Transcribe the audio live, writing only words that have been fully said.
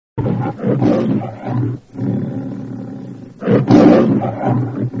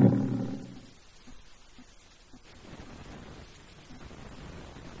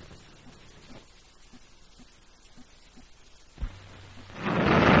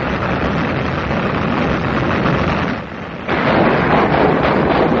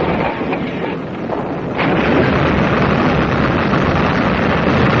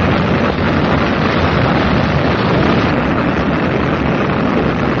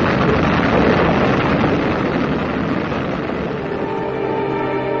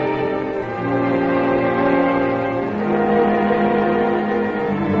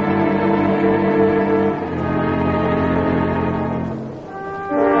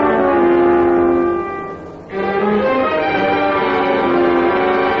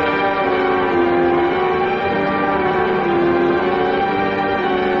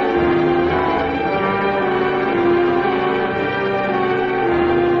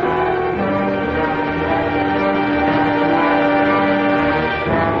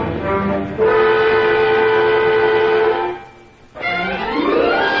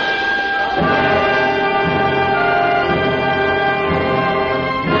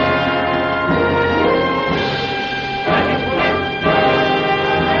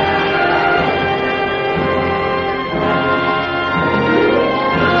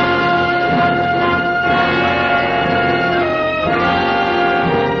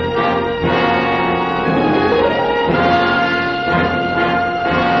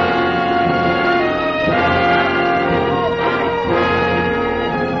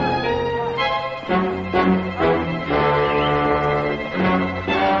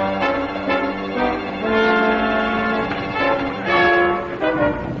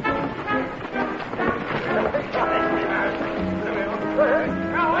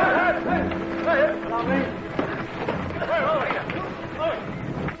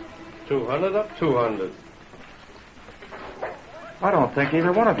Up 200. I don't think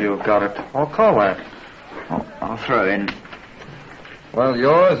either one of you have got it. I'll call that. I'll throw in. Well,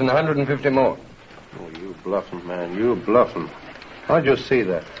 yours and 150 more. Oh, you bluffing, man. You bluffing. How'd you see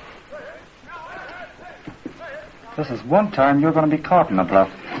that? This is one time you're going to be caught in a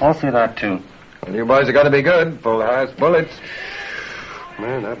bluff. I'll see that, too. Well, you boys are going to be good. Full house bullets.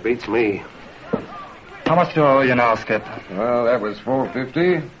 Man, that beats me. How much do I owe you now, Skip? Well, that was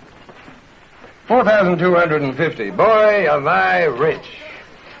 450. 4,250. Boy, am I rich.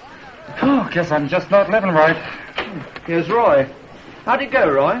 Oh, guess I'm just not living right. Here's Roy. How'd it go,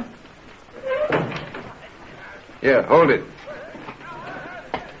 Roy? Here, hold it.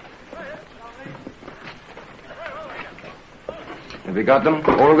 Have you got them?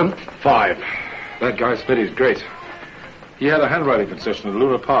 All of them? 5. That guy Smitty's great. He had a handwriting concession in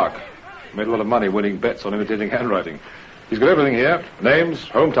Luna Park. Made a lot of money winning bets on imitating handwriting. He's got everything here. Names,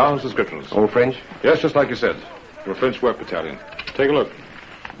 hometowns, descriptions. All French? Yes, just like you said. Your French work battalion. Take a look.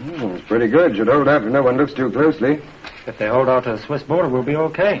 It's pretty good. Should hold up if no one looks too closely. If they hold out to the Swiss border, we'll be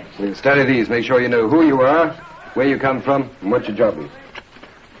okay. We'll study these. Make sure you know who you are, where you come from, and what your job is.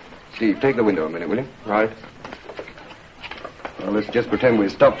 Steve, take the window a minute, will you? Right. Well, let's just pretend we're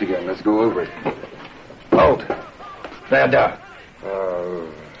stopped again. Let's go over it. Halt. There.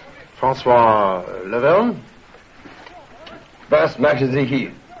 Francois Laverne? Was machen Sie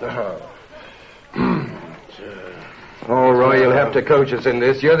hier? Oh, Roy, you'll have to coach us in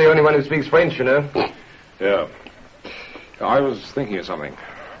this. You're the only one who speaks French, you know. Yeah. I was thinking of something.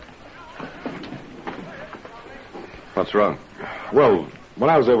 What's wrong? Well, when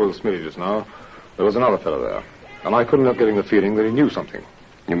I was over with Smitty just now, there was another fellow there. And I couldn't help getting the feeling that he knew something.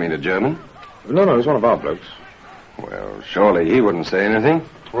 You mean a German? No, he's one of our blokes. Well, surely he wouldn't say anything.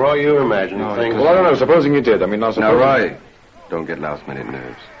 Roy, you imagine things. Well, I don't know. Supposing he did. I mean, now supposing... Now, Roy, don't get last-minute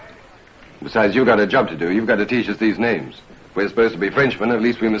nerves. Besides, you've got a job to do. You've got to teach us these names. We're supposed to be Frenchmen. At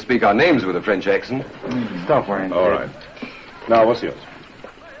least we must speak our names with a French accent. Stop worrying. All right. Now, what's yours?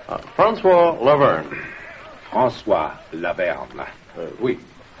 Francois Laverne. Francois Laverne. Oui.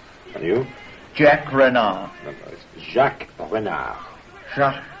 And you? Jack Renard. No, it's Jacques Renard.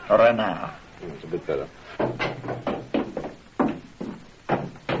 Jacques Renard. It's a bit better.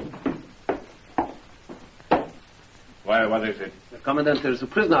 Well, what is it? Commandant, there's a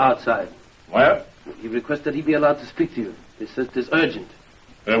prisoner outside. Well? He requested he be allowed to speak to you. He says it is urgent.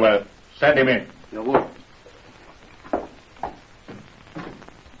 Very well. Send him in. Jawohl.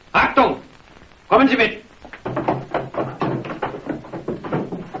 Achtung! Kommen Sie mit!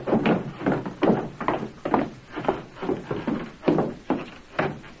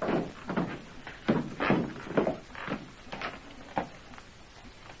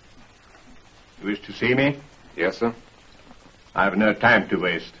 You wish to see me? Yes, sir. I have no time to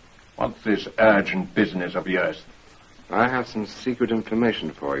waste. What's this urgent business of yours? I have some secret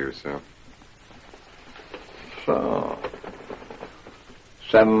information for you, sir. So,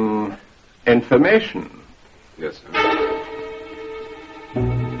 some information. Yes, sir.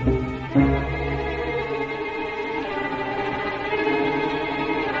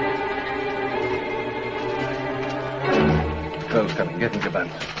 Girl's coming. Get into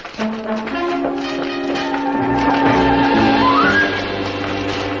band.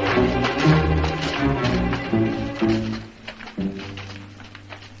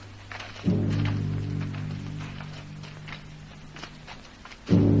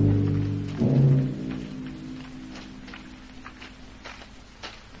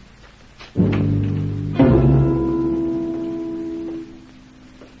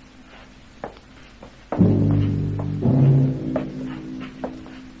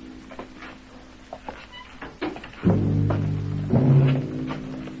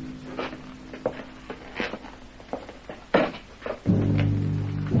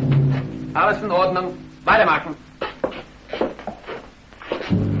 Alles in Ordnung. Weitermachen.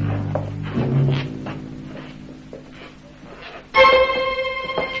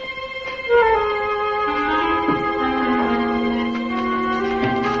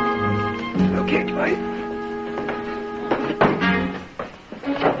 Okay, Dwight.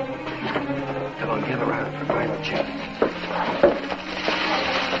 Come on, get around for a final check.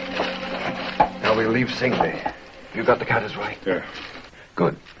 Now we'll leave singly. You got the cutters right? Yeah.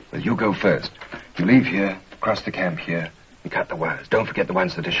 Good. Well, you go first. You leave here, cross the camp here, and cut the wires. Don't forget the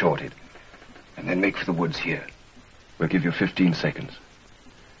ones that are shorted. And then make for the woods here. We'll give you 15 seconds.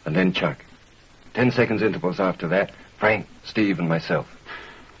 And then Chuck. 10 seconds intervals after that. Frank, Steve, and myself.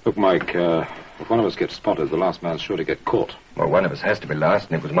 Look, Mike, if one of us gets spotted, the last man's sure to get caught. Well, one of us has to be last,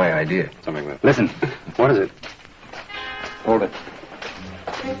 and it was my idea. Something like that. Listen, what is it? Hold it.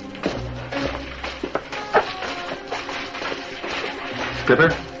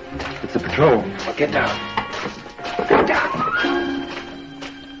 Skipper? It's the patrol. Get down. Get down.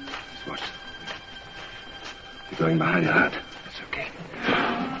 Watch. You're going behind the hut. That's okay.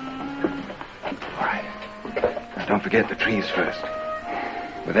 All right. Now, don't forget the trees first.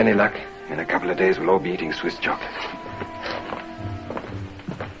 With any luck, in a couple of days, we'll all be eating Swiss chocolate.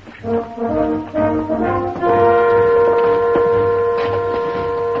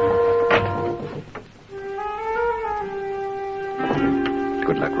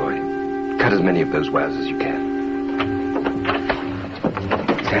 Good luck, Roy. Cut as many of those wires as you can.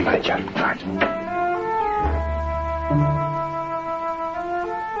 Stand by, Chuck. Right.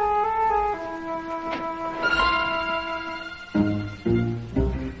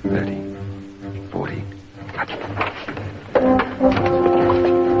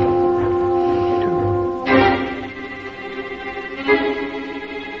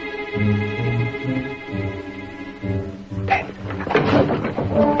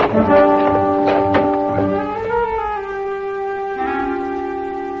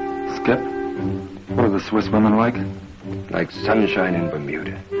 Swiss women like? Like sunshine in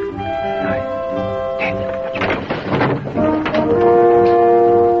Bermuda. 9, 10.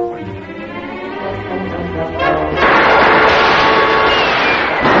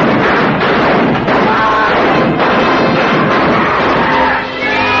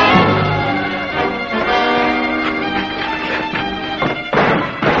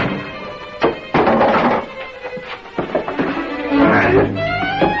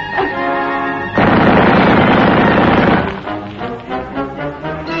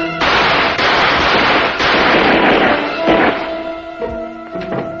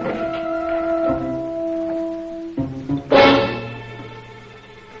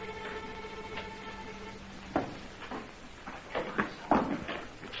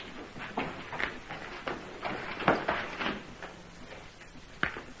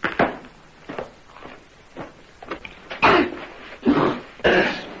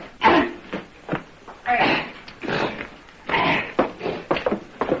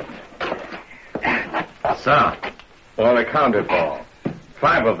 So, all accounted for.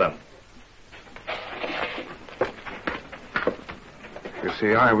 5 of them. You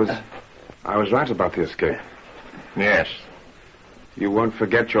see, I was right about the escape. Yes. You won't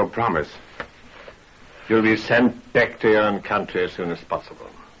forget your promise. You'll be sent back to your own country as soon as possible.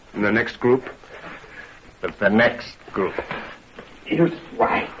 And the next group? With the next group. You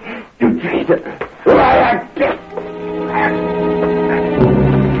swine. You traitor. Liar.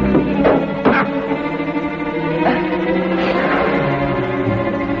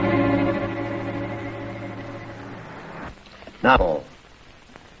 Now,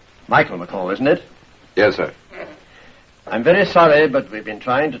 Michael McCall, isn't it? Yes, sir. I'm very sorry, but we've been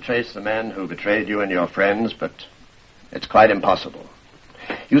trying to trace the man who betrayed you and your friends, but it's quite impossible.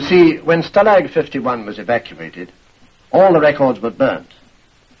 You see, when Stalag 51 was evacuated, all the records were burnt,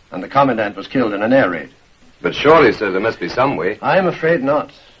 and the Commandant was killed in an air raid. But surely, sir, there must be some way. I'm afraid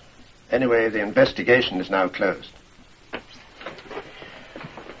not. Anyway, the investigation is now closed.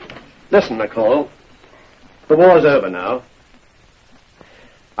 Listen, McCall. The war's over now.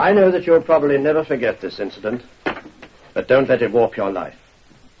 I know that you'll probably never forget this incident, but don't let it warp your life.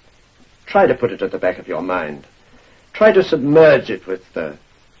 Try to put it at the back of your mind. Try to submerge it with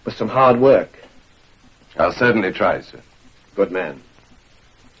some hard work. I'll certainly try, sir. Good man.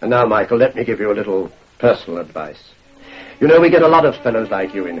 And now, Michael, let me give you a little personal advice. You know, we get a lot of fellows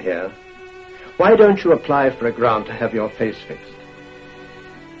like you in here. Why don't you apply for a grant to have your face fixed?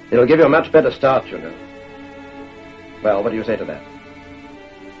 It'll give you a much better start, you know. Well, what do you say to that?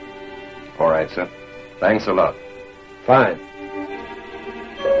 All right, sir. Thanks a lot. Fine.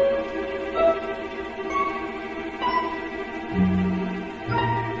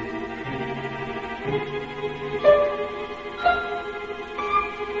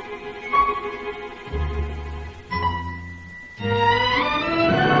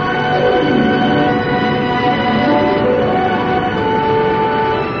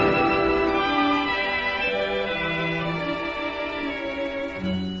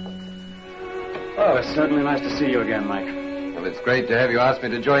 Oh, it's certainly nice to see you again, Mike. Well, it's great to have you ask me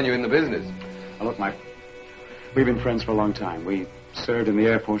to join you in the business. Now, look, Mike, we've been friends for a long time. We served in the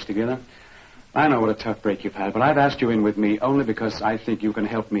Air Force together. I know what a tough break you've had, but I've asked you in with me only because I think you can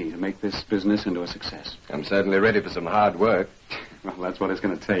help me to make this business into a success. I'm certainly ready for some hard work. Well, that's what it's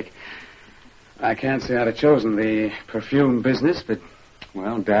going to take. I can't say I'd have chosen the perfume business, but,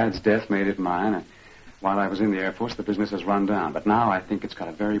 well, Dad's death made it mine. And while I was in the Air Force, the business has run down. But now I think it's got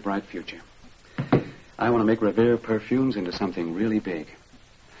a very bright future. I want to make Revere Perfumes into something really big.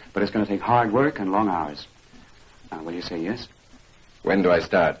 But it's going to take hard work and long hours. Now, will you say yes? When do I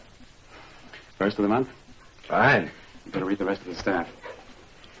start? First of the month? Fine. You better read the rest of the staff.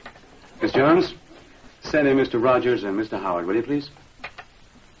 Miss Jones, send in Mr. Rogers and Mr. Howard, will you, please?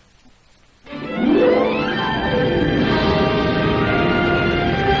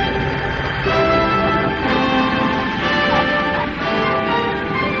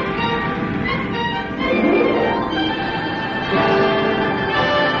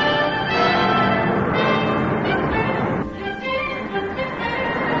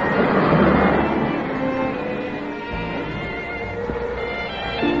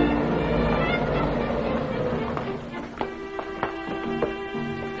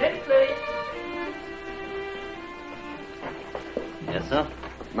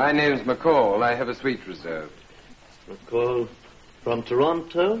 My name's McCall. I have a suite reserved. McCall from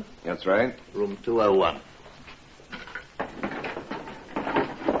Toronto? That's right. Room 201.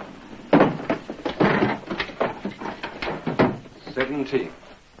 $17.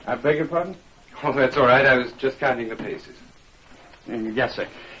 I beg your pardon? Oh, that's all right. I was just counting the paces. Yes, sir.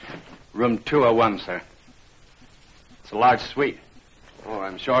 Room 201, sir. It's a large suite. Oh,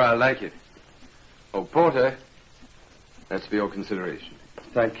 I'm sure I'll like it. Oh, Porter, that's for your consideration.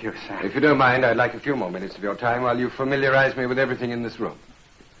 Thank you, sir. If you don't mind, I'd like a few more minutes of your time while you familiarize me with everything in this room.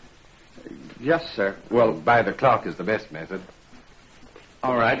 Yes, sir. Well, by the clock is the best method.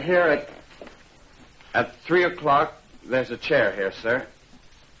 All right, here at 3 o'clock, there's a chair here, sir.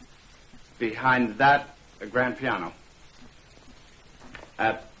 Behind that, a grand piano.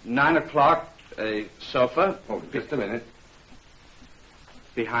 At 9 o'clock, a sofa. Oh, just a minute.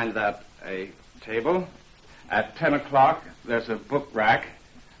 Behind that, a table. At 10 o'clock, there's a book rack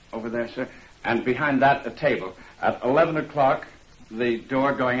over there, sir. And behind that, a table. At 11 o'clock, the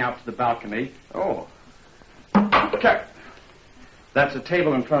door going out to the balcony. Oh. Okay. That's a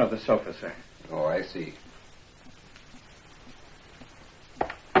table in front of the sofa, sir. Oh, I see.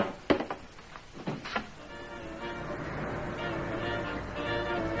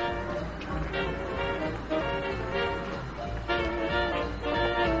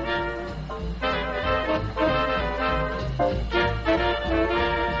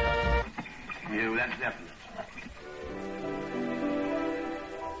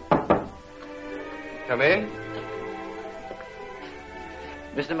 Come in.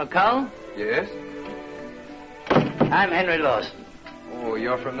 Mr. McCall? Yes? I'm Henry Lawson. Oh,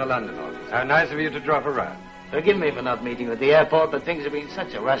 you're from the London office. How nice of you to drop around. Forgive me for not meeting you at the airport, but things have been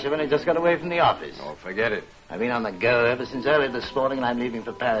such a rush. I've only just got away from the office. Oh, forget it. I've been on the go ever since early this morning, and I'm leaving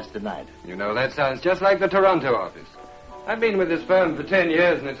for Paris tonight. You know, that sounds just like the Toronto office. I've been with this firm for 10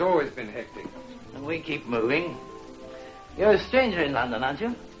 years, and it's always been hectic. And we keep moving. You're a stranger in London, aren't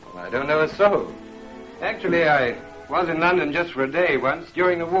you? Well, I don't know a soul. Actually, I Was in London just for a day once,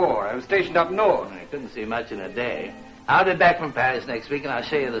 during the war. I was stationed up north. I couldn't see much in a day. I'll be back from Paris next week, and I'll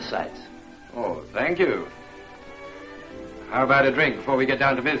show you the sights. Oh, thank you. How about a drink before we get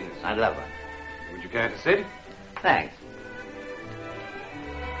down to business? I'd love one. Would you care to sit? Thanks.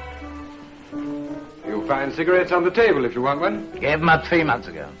 You'll find cigarettes on the table if you want one. Gave them up 3 months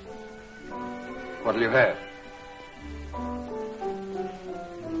ago. What'll you have?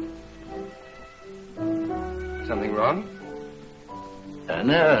 Something wrong?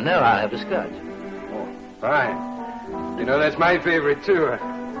 No, I'll have a scotch. Oh, fine. You know, that's my favorite, too.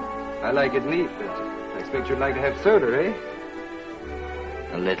 I like it neat, but I expect you'd like to have soda, eh?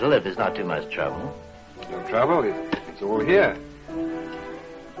 A little, if it's not too much trouble. No trouble. It's all here.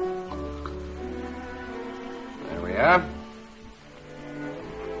 There we are.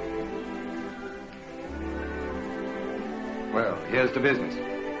 Well, here's to business.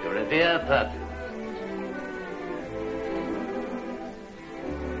 To revere perfume.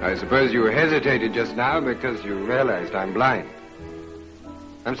 I suppose you hesitated just now because you realized I'm blind.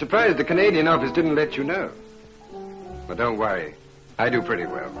 I'm surprised the Canadian office didn't let you know. But don't worry. I do pretty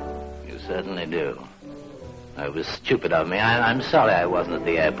well. You certainly do. It was stupid of me. I'm sorry I wasn't at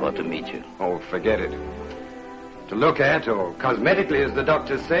the airport to meet you. Oh, forget it. To look at, or cosmetically, as the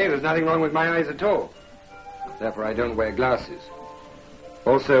doctors say, there's nothing wrong with my eyes at all. Therefore, I don't wear glasses.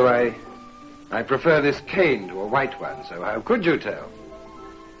 Also, I prefer this cane to a white one, so how could you tell?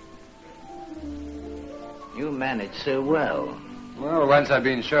 You manage so well. Well, once I've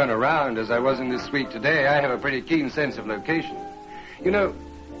been shown around, as I was in this suite today, I have a pretty keen sense of location. You know,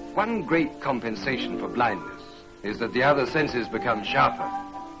 one great compensation for blindness is that the other senses become sharper.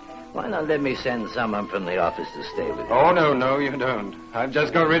 Why not let me send someone from the office to stay with you? Oh, no, you don't. I've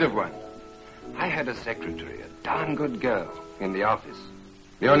just got rid of one. I had a secretary, a darn good girl, in the office.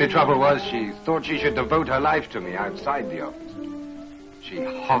 The only trouble was she thought she should devote her life to me outside the office. She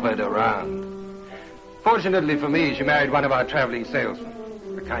hovered around. Fortunately for me, she married one of our traveling salesmen,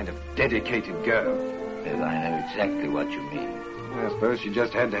 a kind of dedicated girl. Yes, I know exactly what you mean. I suppose she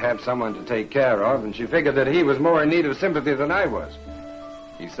just had to have someone to take care of, and she figured that he was more in need of sympathy than I was.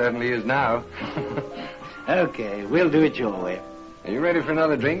 He certainly is now. Okay, we'll do it your way. Are you ready for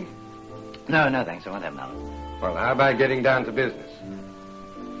another drink? No, thanks. I won't have another. Well, how about getting down to business?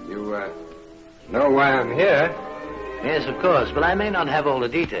 You, know why I'm here? Yes, of course, but I may not have all the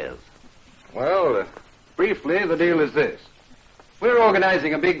details. Well, briefly, the deal is this. We're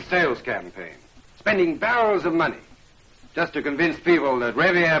organizing a big sales campaign, spending barrels of money, just to convince people that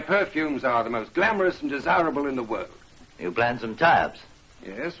Riviere perfumes are the most glamorous and desirable in the world. You plan some tie-ups?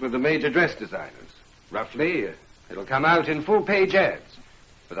 Yes, with the major dress designers. Roughly, it'll come out in full-page ads,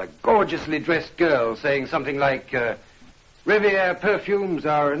 with a gorgeously dressed girl saying something like, Riviere perfumes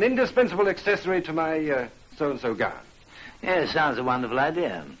are an indispensable accessory to my so-and-so gown. Yes, sounds a wonderful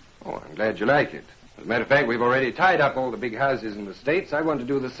idea. Oh, I'm glad you like it. As a matter of fact, we've already tied up all the big houses in the States. I want to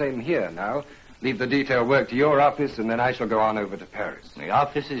do the same here now. Leave the detail work to your office, and then I shall go on over to Paris. The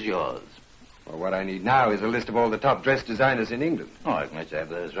office is yours. Well, what I need now is a list of all the top dress designers in England. Oh, I can let you have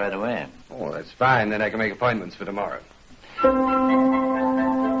those right away. Oh, that's fine. Then I can make appointments for tomorrow.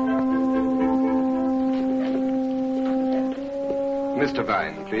 Mr.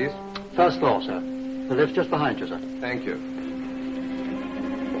 Vine, please. First floor, sir. The lift just behind you, sir. Thank you.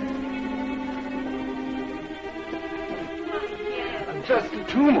 Just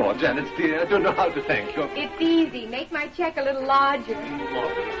 2 more, Janet, dear. I don't know how to thank you. It's easy. Make my check a little larger.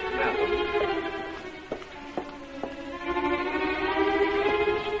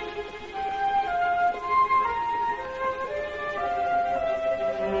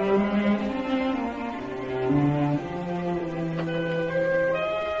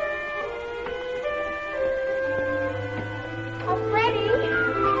 Oh, Freddie.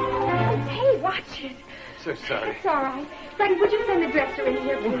 Oh, hey, watch it. So sorry. It's all right. Freddie, would you send the dresser in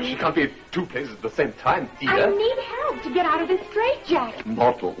here, please? She can't be at 2 places at the same time, dear. I need help to get out of this straitjacket.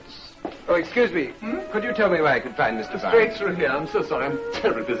 Models. Oh, excuse me. Could you tell me where I could find Mr. Vine? Straight through here. I'm so sorry. I'm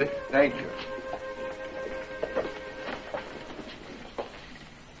terribly busy. Thank you.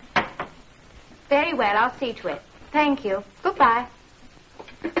 Very well. I'll see to it. Thank you. Goodbye.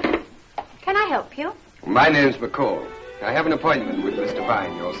 Can I help you? My name's McCall. I have an appointment with Mr.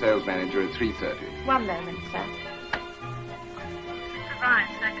 Vine, your sales manager, at 3:30. One moment, sir. Mr. Vine,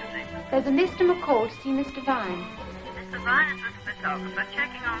 secretary. There's a Mr. McCall to see Mr. Vine. Mr. Vine is with the photographer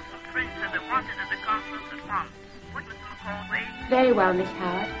checking on some prints that are wanted at the conference at once. Would Mr. McCall wait? Very well, Miss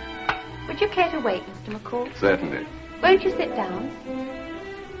Howard. Would you care to wait, Mr. McCall? Certainly. Won't you sit down?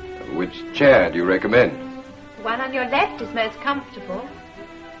 Which chair do you recommend? The one on your left is most comfortable.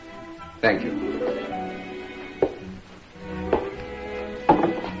 Thank you.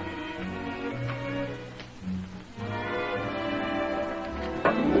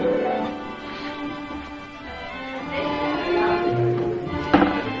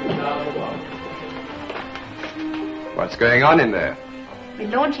 going on in there? We're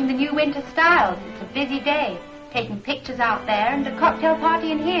launching the new winter styles. It's a busy day. Taking pictures out there and a cocktail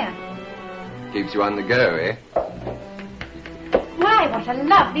party in here. Keeps you on the go, eh? My, what a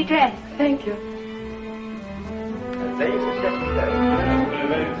lovely dress. Thank you.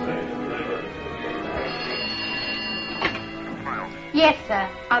 Yes, sir.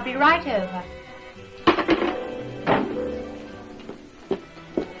 I'll be right over.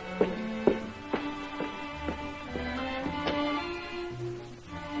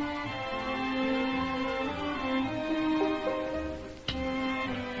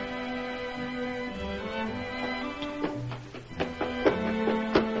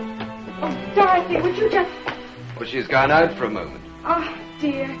 Dorothy, would you just... Well, she's gone out for a moment. Oh,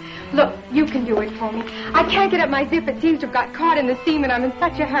 dear. Look, you can do it for me. I can't get up my zip. It seems to have got caught in the seam, and I'm in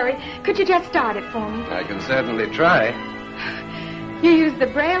such a hurry. Could you just start it for me? I can certainly try. You use the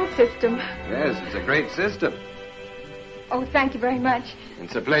Braille system. Yes, it's a great system. Oh, thank you very much.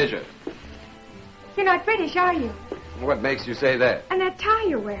 It's a pleasure. You're not British, are you? What makes you say that? And that tie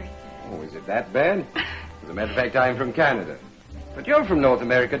you're wearing. Oh, is it that bad? As a matter of fact, I'm from Canada. But you're from North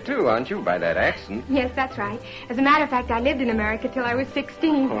America, too, aren't you, by that accent? Yes, that's right. As a matter of fact, I lived in America till I was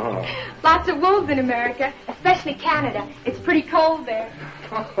 16. Oh. Lots of wolves in America, especially Canada. It's pretty cold there.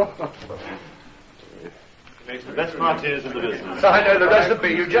 Makes the best martinis in the business. I know the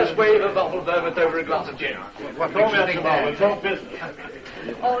recipe. You just wave a bottle of vermouth over a glass of gin. What makes you think that? We'll talk business.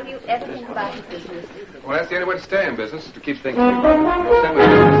 All you ever think about is business. Well, that's the only way to stay in business, is to keep thinking. You'll send me a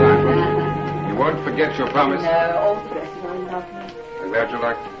sign. You won't forget your promise. No, all the dresses are in love. I'm glad you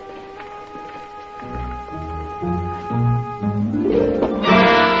like.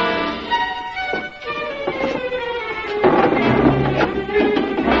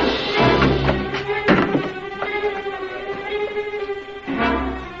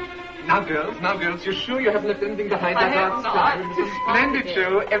 Now, girls, you sure you haven't left anything behind that last time? It's a splendid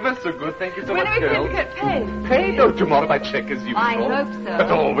show. Ever so good. Thank you so much, girls. When are we going to get paid? Paid? Oh, tomorrow by check as usual. I hope so.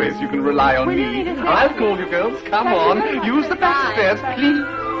 But always you can rely on me. I'll call you, girls. Come on. Use the back stairs, please.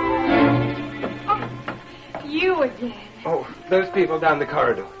 Oh, you again. Oh, those people down the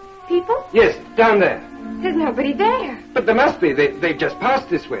corridor. People? Yes, down there. There's nobody there. But there must be. They've just passed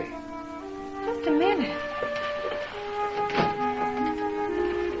this way. Just a minute.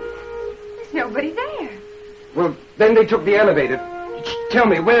 There's nobody there. Well, then they took the elevator. Tell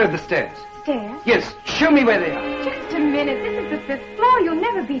me, where are the stairs? Stairs? Yes, show me where they are. Just a minute. This is the fifth floor. You'll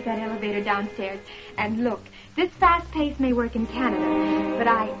never beat that elevator downstairs. And look, this fast pace may work in Canada, but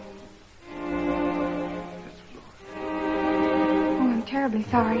Oh, I'm terribly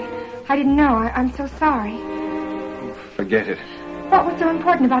sorry. I didn't know. I'm so sorry. Forget it. What was so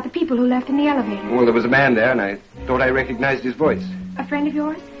important about the people who left in the elevator? Well, there was a man there, and I thought I recognized his voice. A friend of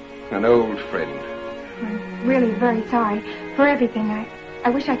yours? An old friend. I'm really very sorry for everything. I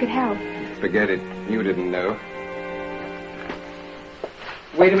wish I could help. Forget it. You didn't know.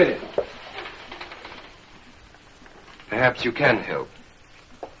 Wait a minute. Perhaps you can help.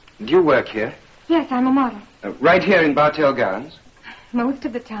 Do you work here? Yes, I'm a model. Right here in Bartell Gardens? Most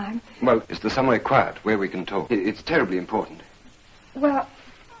of the time. Well, is there somewhere quiet where we can talk? It's terribly important. Well...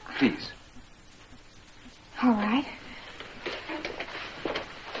 Please. All right.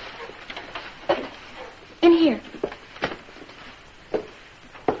 In here.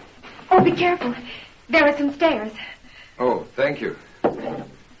 Oh, be careful. There are some stairs. Oh, thank you.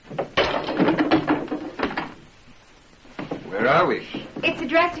 Where are we? It's the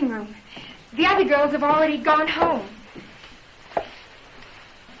dressing room. The other girls have already gone home.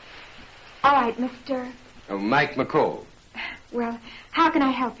 All right, Mr. Oh, Mike McCall. Well, how can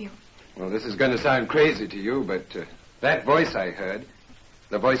I help you? Well, this is going to sound crazy to you, but that voice I heard,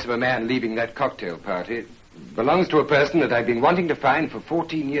 the voice of a man leaving that cocktail party, belongs to a person that I've been wanting to find for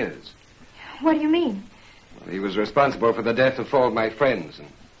 14 years. What do you mean? Well, he was responsible for the death of 4 of my friends and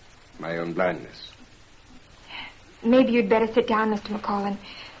my own blindness. Maybe you'd better sit down, Mr. McCall, and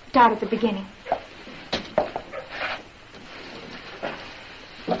start at the beginning.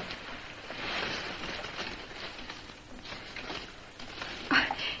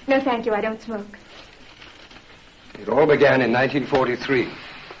 No, thank you. I don't smoke. It all began in 1943.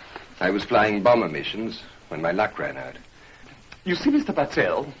 I was flying bomber missions when my luck ran out. You see, Mr.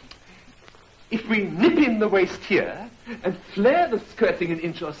 Betrayal, if we nip in the waist here and flare the skirting an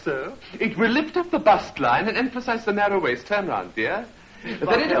inch or so, it will lift up the bust line and emphasize the narrow waist. Turn round, dear.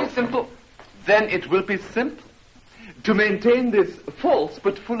 Then it'll be simple. Then it will be simple to maintain this false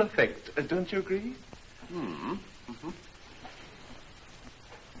but full effect. Don't you agree? Mm-hmm.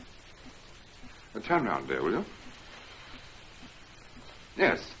 Turn round, dear, will you?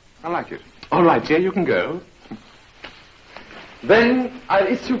 Yes, I like it. All right, dear, you can go. Then I'll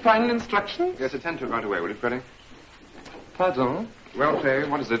issue final instructions. Yes, attend to it right away, will you, Freddie? Pardon? Well, Clay,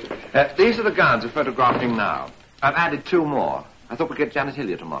 what is it? These are the gowns we're photographing now. I've added 2 more. I thought we'd get Janet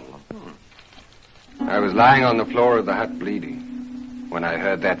Hillier to model them. I was lying on the floor of the hut bleeding when I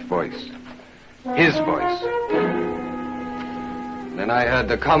heard that voice. His voice. Then I heard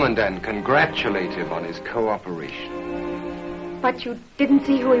the Commandant congratulate him on his cooperation. But you didn't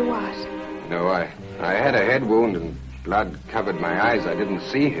see who he was? No, I had a head wound and blood covered my eyes. I didn't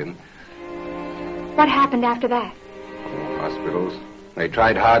see him. What happened after that? Hospitals. They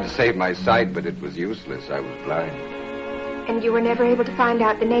tried hard to save my sight, but it was useless. I was blind. And you were never able to find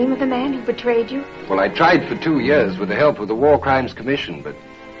out the name of the man who betrayed you? Well, I tried for 2 years with the help of the War Crimes Commission, but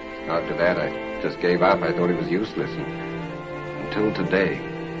after that I just gave up. I thought it was useless. Until today.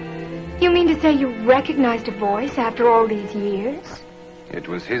 You mean to say you recognized a voice after all these years? It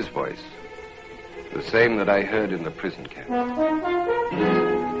was his voice. The same that I heard in the prison camp.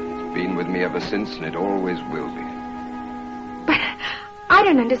 It's been with me ever since, and it always will be. But I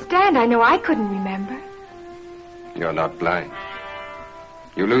don't understand. I know I couldn't remember. You're not blind.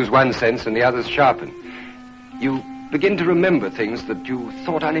 You lose one sense and the others sharpen. You begin to remember things that you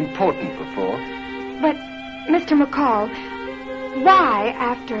thought unimportant before. But, Mr. McCall, why,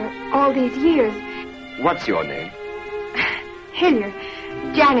 after all these years... What's your name? Hillier.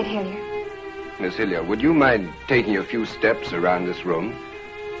 Janet Hillier. Miss Hillier, would you mind taking a few steps around this room?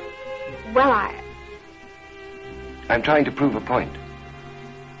 Well, I'm trying to prove a point.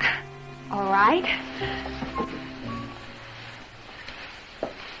 All right.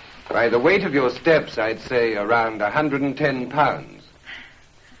 By the weight of your steps, I'd say around 110 pounds.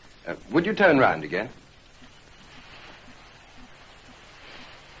 Would you turn round again?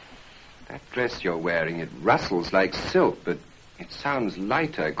 That dress you're wearing, it rustles like silk, but it sounds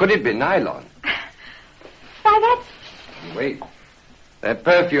lighter. Could it be nylon? Why, that's... Wait. That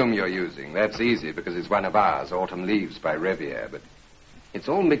perfume you're using, that's easy because it's one of ours, Autumn Leaves by Revier, but it's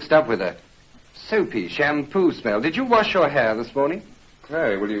all mixed up with a soapy shampoo smell. Did you wash your hair this morning?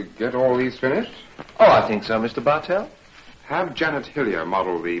 Clay, will you get all these finished? Oh, I think so, Mr. Bartell. Have Janet Hillier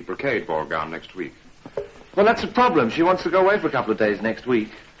model the brocade ball gown next week. Well, that's a problem. She wants to go away for a couple of days next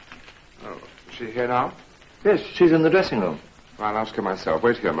week. Oh, is she here now? Yes, she's in the dressing room. I'll ask her myself.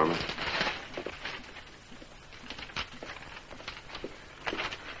 Wait here a moment.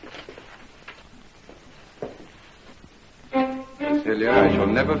 Miss Hillier, I shall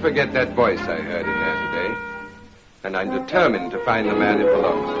never forget that voice I heard in there today. And I'm determined to find the man it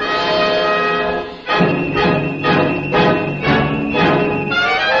belongs to.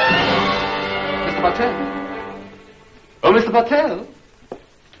 Mr. Bartell? Oh, Mr. Bartell?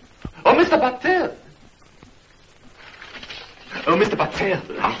 Oh, Mr. Bartell! Oh, Mr. Bartell.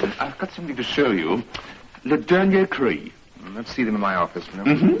 I've got something to show you. Le Dernier Cri. Let's see them in my office, you know.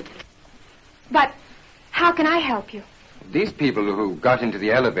 Mm-hmm. But how can I help you? These people who got into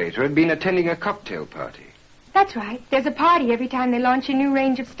the elevator had been attending a cocktail party. That's right. There's a party every time they launch a new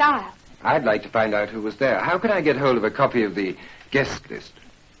range of styles. I'd like to find out who was there. How can I get hold of a copy of the guest list?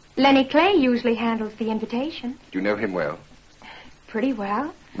 Lenny Clay usually handles the invitation. Do you know him well? Pretty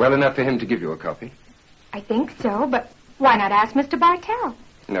well. Well enough for him to give you a copy? I think so, but why not ask Mr. Bartell?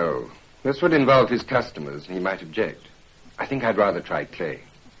 No. This would involve his customers, and he might object. I think I'd rather try Clay.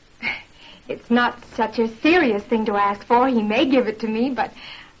 It's not such a serious thing to ask for. He may give it to me, but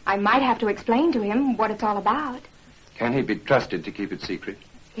I might have to explain to him what it's all about. Can he be trusted to keep it secret?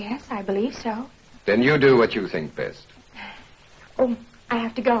 Yes, I believe so. Then you do what you think best. Oh, I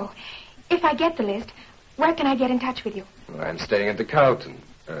have to go. If I get the list, where can I get in touch with you? Well, I'm staying at the Carlton.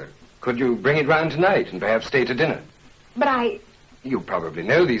 Could you bring it round tonight and perhaps stay to dinner? But You probably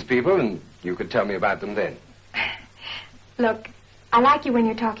know these people, and you could tell me about them then. Look, I like you when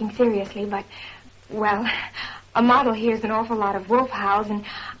you're talking seriously, but, well, a model hears an awful lot of wolf howls, and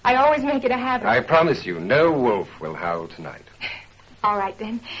I always make it a habit. I promise you, no wolf will howl tonight. All right,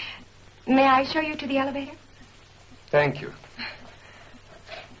 then. May I show you to the elevator? Thank you.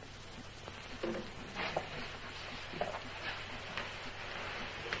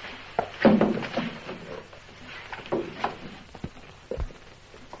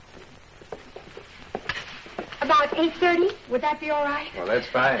 About 8:30? Would that be all right? Well, that's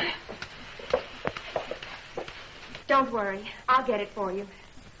fine. Don't worry. I'll get it for you.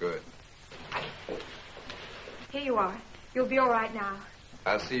 Good. Here you are. You'll be all right now.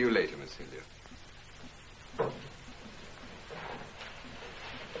 I'll see you later, Miss Hillier.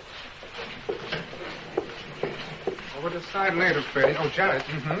 We'll decide later, Freddie. Oh, Janet.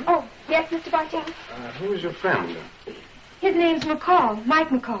 Mm-hmm. Oh, yes, Mr. Bartell? Who is your friend? His name's McCall, Mike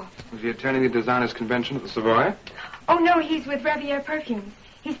McCall. Was he attending the designers' convention at the Savoy? Oh, no, he's with Revier Perfumes.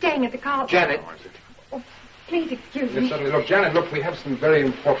 He's staying at the Carlton. Janet. Oh, please excuse Yes, me. certainly. Look, Janet, look, we have some very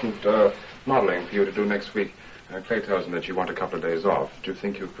important modeling for you to do next week. Clay tells me that you want a couple of days off. Do you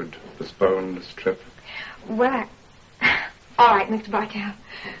think you could postpone this trip? Well, all right, Mr. Bartell.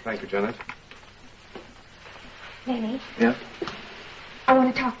 Thank you, Janet. Lenny, Yeah? I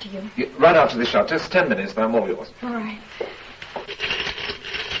want to talk to you. Right after the shot. Just 10 minutes, then I'm all yours. All right.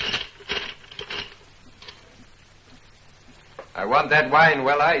 I want that wine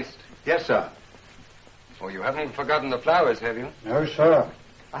well iced. Yes, sir. Oh, you haven't forgotten the flowers, have you? No, sir.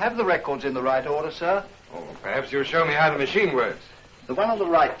 I have the records in the right order, sir. Oh, perhaps you'll show me how the machine works. The one on the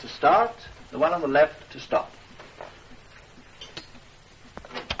right to start, the one on the left to stop.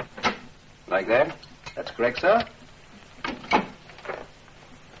 Like that? That's correct, sir.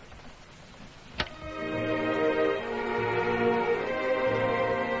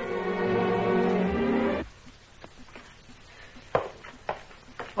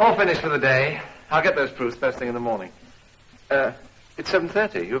 All finished for the day. I'll get those proofs first thing in the morning. It's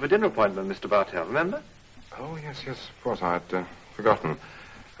 7:30. You have a dinner appointment, Mr. Bartell, remember? Oh, yes, of course. I'd forgotten.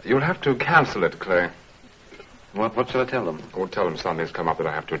 You'll have to cancel it, Clay. What shall I tell them? Or tell them something's come up that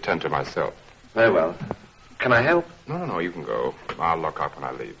I have to attend to myself. Very well. Can I help? No, you can go. I'll lock up when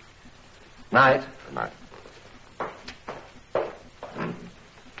I leave. Night. Good night.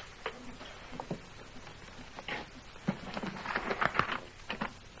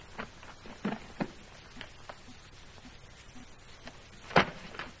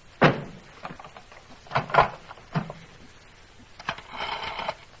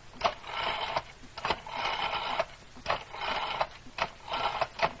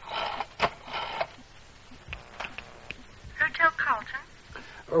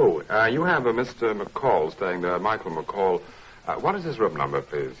 You have a Mr. McCall staying there, Michael McCall. What is his room number,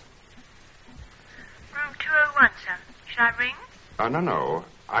 please? Room 201, sir. Shall I ring? No.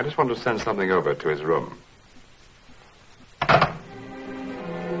 I just want to send something over to his room.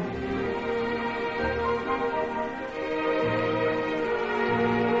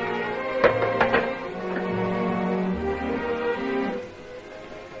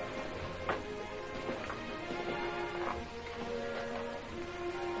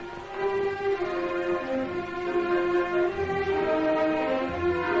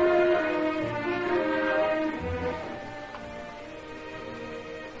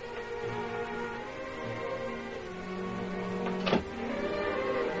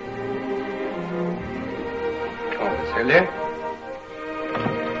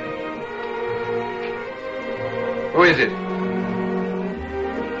 Who is it?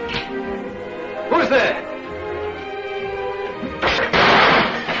 Who's there?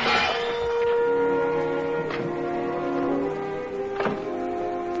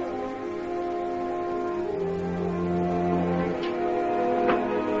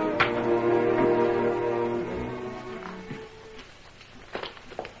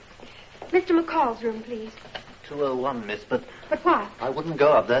 Mr. McCall's room, please. 201, miss, but... But what? I wouldn't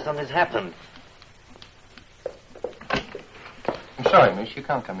go up there. Something's happened. I'm sorry, miss. You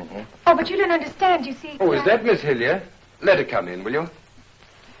can't come in here. Oh, but you don't understand, you see. Oh, is that Miss Hillier? Let her come in, will you?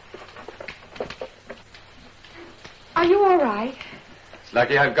 Are you all right? It's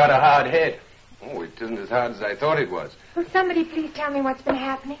lucky I've got a hard head. Oh, it isn't as hard as I thought it was. Will somebody please tell me what's been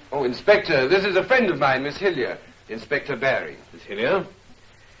happening? Oh, Inspector, this is a friend of mine, Miss Hillier. Inspector Barry. Miss Hillier?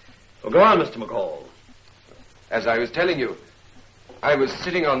 Well, go on, Mr. McCall. As I was telling you, I was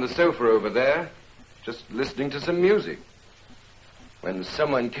sitting on the sofa over there, just listening to some music, when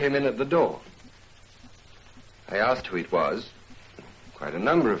someone came in at the door. I asked who it was, quite a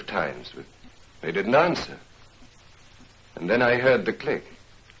number of times, but they didn't answer. And then I heard the click.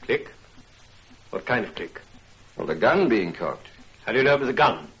 Click? What kind of click? Well, the gun being cocked. How do you know it was a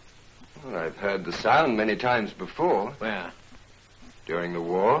gun? Well, I've heard the sound many times before. Where? During the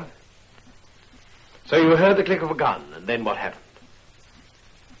war. So you heard the click of a gun, and then what happened?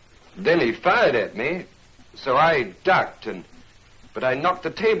 Then he fired at me, so I ducked, but I knocked the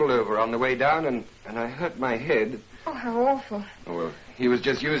table over on the way down, and I hurt my head. Oh, how awful. Oh, well, he was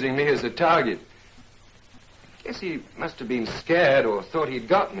just using me as a target. Guess he must have been scared or thought he'd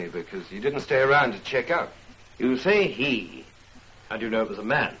got me, because he didn't stay around to check up. You say he. How do you know it was a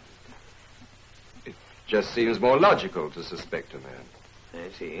man? It just seems more logical to suspect a man. I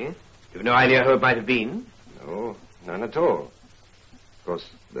see. You've no idea who it might have been? No, none at all. Of course,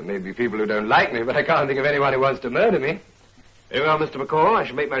 there may be people who don't like me, but I can't think of anyone who wants to murder me. Very well, Mr. McCall. I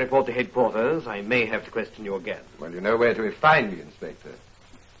shall make my report to headquarters. I may have to question you again. Well, you know where to find me, Inspector.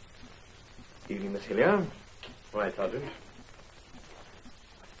 Evening, Miss Hillier. All right, Sergeant.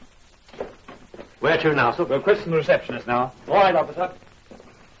 Where to now, sir? We'll question the receptionist now. All right, officer.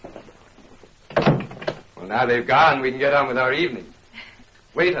 Well, now they've gone, we can get on with our evening.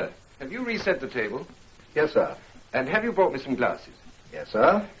 Waiter, have you reset the table? Yes, sir. And have you brought me some glasses? Yes,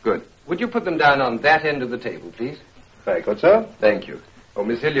 sir. Good. Would you put them down on that end of the table, please? Very good, sir. Thank you. Oh,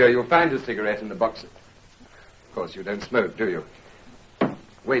 Miss Hillier, you'll find a cigarette in the box. Of course, you don't smoke, do you?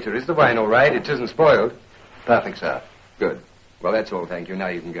 Waiter, is the wine all right? It isn't spoiled. Perfect, sir. Good. Well, that's all, thank you. Now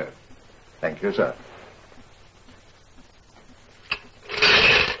you can go. Thank you, sir.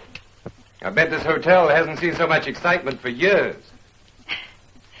 I bet this hotel hasn't seen so much excitement for years.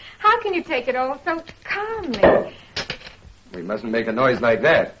 How can you take it all so calmly? We mustn't make a noise like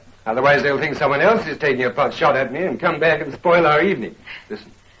that. Otherwise, they'll think someone else is taking a pot shot at me and come back and spoil our evening.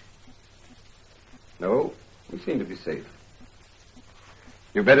 Listen. No, we seem to be safe.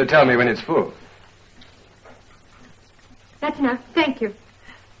 You better tell me when it's full. That's enough. Thank you.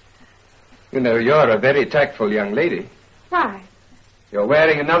 You know, you're a very tactful young lady. Why? You're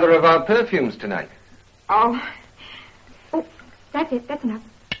wearing another of our perfumes tonight. Oh, that's it. That's enough.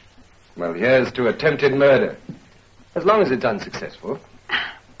 Well, here's to attempted murder. As long as it's unsuccessful.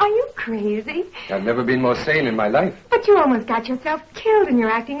 Are you crazy? I've never been more sane in my life. But you almost got yourself killed and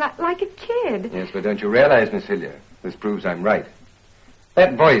you're acting like a kid. Yes, but don't you realize, Miss Hillier, this proves I'm right.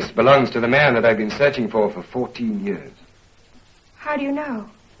 That voice belongs to the man that I've been searching for 14 years. How do you know?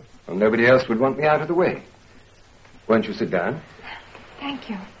 Well, nobody else would want me out of the way. Won't you sit down? Thank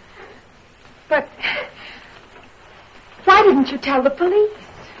you. But why didn't you tell the police?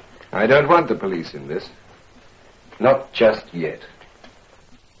 I don't want the police in this. Not just yet.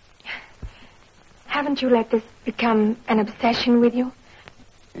 Haven't you let this become an obsession with you?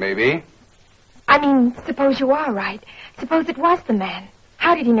 Maybe. I mean, suppose you are right. Suppose it was the man.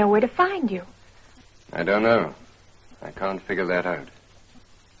 How did he know where to find you? I don't know. I can't figure that out.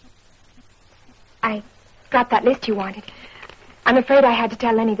 I got that list you wanted. I'm afraid I had to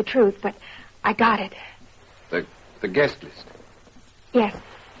tell Lenny the truth, but I got it. The guest list? Yes,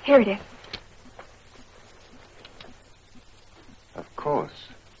 here it is. Of course.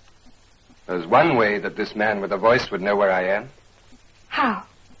 There's one way that this man with a voice would know where I am. How?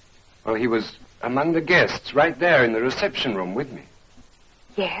 Well, he was among the guests right there in the reception room with me.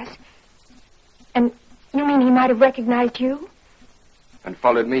 Yes. And you mean he might have recognized you? And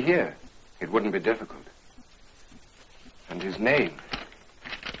followed me here. It wouldn't be difficult. And his name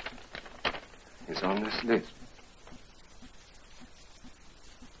is on this list.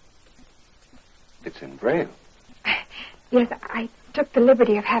 It's in Braille. Yes, I took the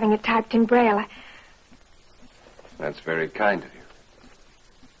liberty of having it typed in Braille. That's very kind of you.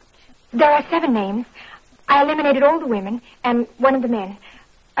 There are 7 names. I eliminated all the women and one of the men.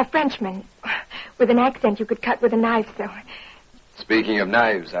 A Frenchman with an accent you could cut with a knife, so... Speaking of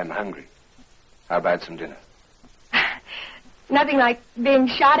knives, I'm hungry. How about some dinner? Nothing like being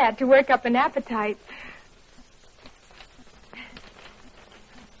shot at to work up an appetite.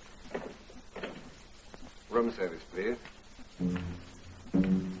 Room service, please.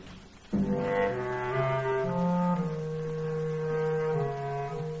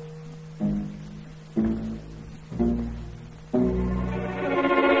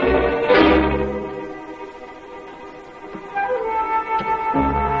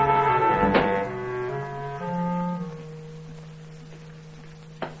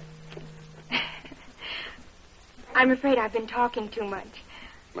 I'm afraid I've been talking too much.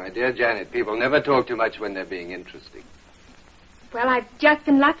 My dear Janet, people never talk too much when they're being interesting. Well, I've just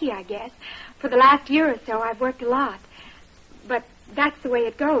been lucky, I guess. For the last year or so, I've worked a lot. But that's the way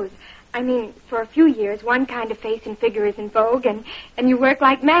it goes. I mean, for a few years, one kind of face and figure is in vogue, and you work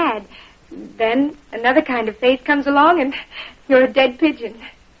like mad. Then another kind of face comes along, and you're a dead pigeon.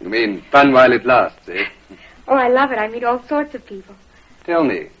 You mean fun while it lasts, eh? Oh, I love it. I meet all sorts of people. Tell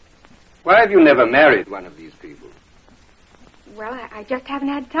me, why have you never married one of these people? Well, I just haven't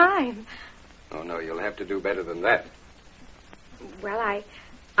had time. Oh, no, you'll have to do better than that. Well, I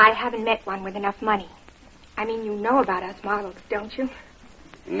haven't met one with enough money. I mean, you know about us models, don't you?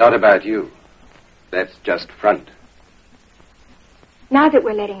 Not about you. That's just front. Now that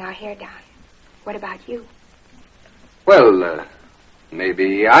we're letting our hair down, what about you? Well,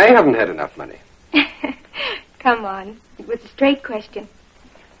 maybe I haven't had enough money. Come on. It was a straight question.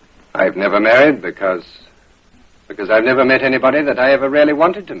 I've never married because I've never met anybody that I ever really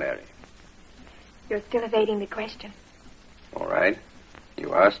wanted to marry. You're still evading the question. All right.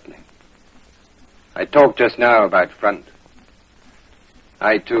 You asked me. I talked just now about front.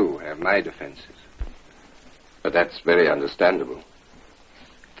 I, too, have my defenses. But that's very understandable.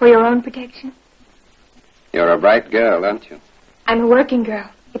 For your own protection? You're a bright girl, aren't you? I'm a working girl.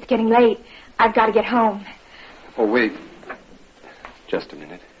 It's getting late. I've got to get home. Oh, wait. Just a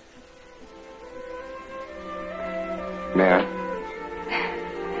minute. May I?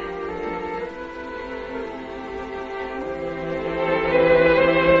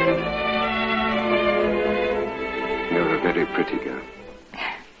 You're a very pretty girl.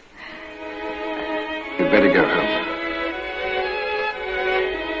 You'd better go home.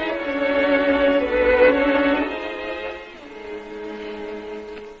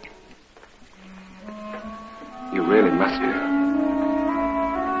 You really must go.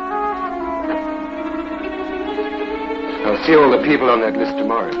 I'll see all the people on that list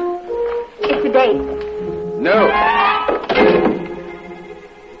tomorrow. It's a date. No.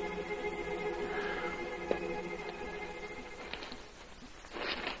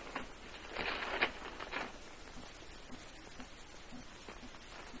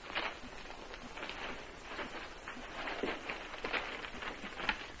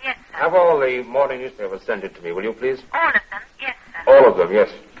 Yes, sir. Have all the morning newspapers sent it to me, will you, please? All of them? Yes, sir. All of them, yes.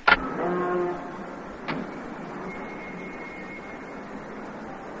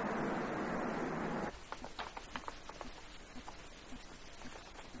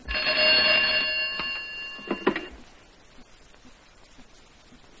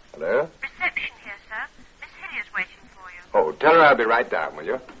 Hello? Reception here, sir. Miss Hillier's waiting for you. Oh, tell her I'll be right down, will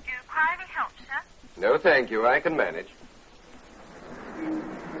you? Do you require any help, sir? No, thank you. I can manage.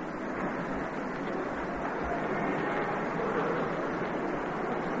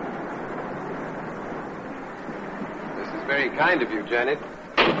 This is very kind of you, Janet.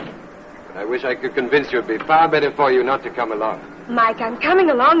 But I wish I could convince you it'd be far better for you not to come along. Mike, I'm coming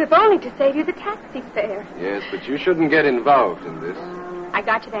along if only to save you the taxi fare. Yes, but you shouldn't get involved in this. I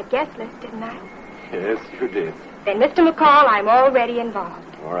got you that guest list, didn't I? Yes, you did. Then, Mr. McCall, I'm already involved.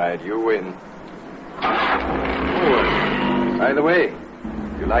 All right, you win. Oh, by the way,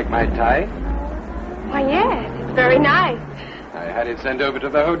 you like my tie? Why, yes, it's very nice. I had it sent over to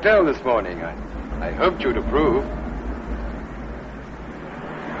the hotel this morning. I hoped you'd approve.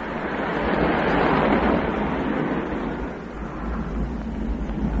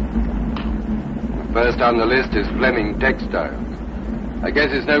 First on the list is Fleming Textiles. I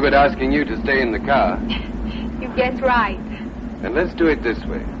guess it's no good asking you to stay in the car. You guess right. Then let's do it this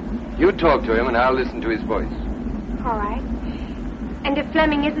way. You talk to him and I'll listen to his voice. All right. And if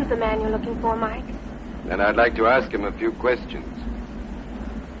Fleming isn't the man you're looking for, Mike? Then I'd like to ask him a few questions.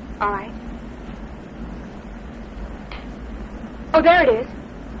 All right. Oh, there it is.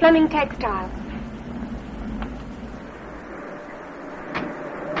 Fleming Textiles.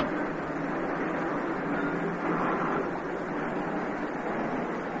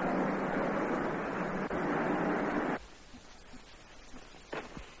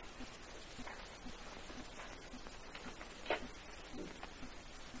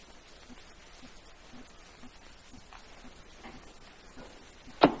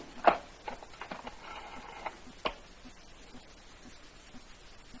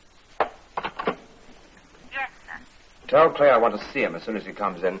 Tell Clay I want to see him as soon as he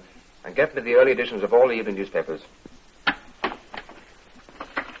comes in. And get me the early editions of all the evening newspapers.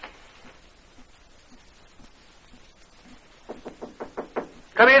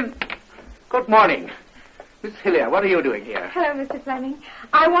 Come in. Good morning. Miss Hillier, what are you doing here? Hello, Mr. Fleming.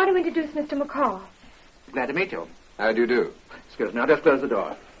 I want to introduce Mr. McCall. Glad to meet you. How do you do? Excuse me, I'll just close the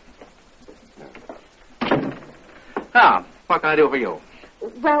door. Now, what can I do for you?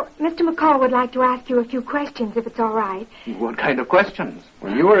 Well, Mr. McCall would like to ask you a few questions, if it's all right. What kind of questions?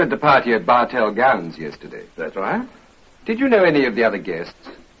 Well, you were at the party at Bartell Gowns yesterday. That's right. Did you know any of the other guests?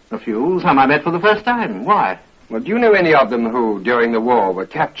 A few. Some I met for the first time. Why? Well, do you know any of them who, during the war, were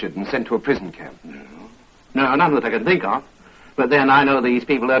captured and sent to a prison camp? No, none that I can think of. But then I know these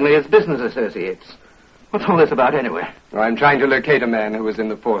people only as business associates. What's all this about, anyway? Well, I'm trying to locate a man who was in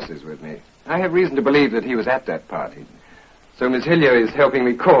the forces with me. I have reason to believe that he was at that party. So Miss Hillier is helping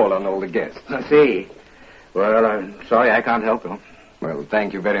me call on all the guests. I see. Well, I'm sorry I can't help you. Well,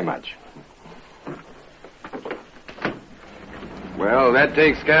 thank you very much. Well, that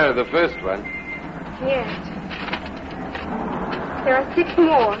takes care of the first one. Yes. There are 6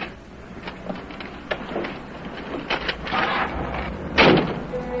 more.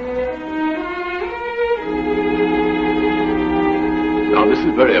 Now, this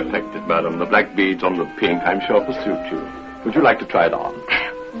is very effective, madam. The black beads on the pink, I'm sure, will suit you. Would you like to try it on?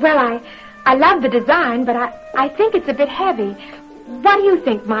 Well, I love the design, but I think it's a bit heavy. What do you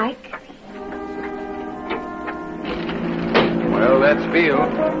think, Mike? Well, let's feel.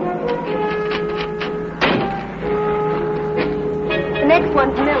 The next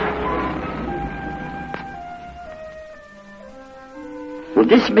one's milk. Will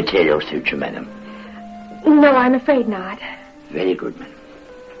this material suit you, madam? No, I'm afraid not. Very good, madam.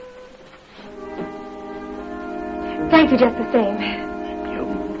 Thank you just the same.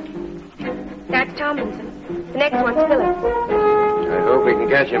 That's Tomlinson. The next one's Philip. I hope we can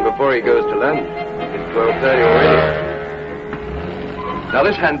catch him before he goes to London. It's 12:30 already. Now,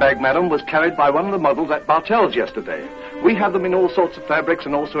 this handbag, madam, was carried by one of the models at Bartell's yesterday. We have them in all sorts of fabrics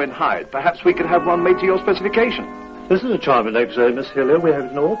and also in hide. Perhaps we could have one made to your specification. This is a charming exhibit, Miss Hillier. We have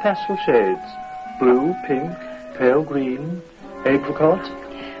it in all pastel shades. Blue, pink, pale green, apricot.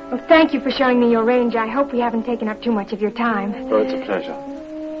 Well, thank you for showing me your range. I hope we haven't taken up too much of your time. Oh, it's a pleasure.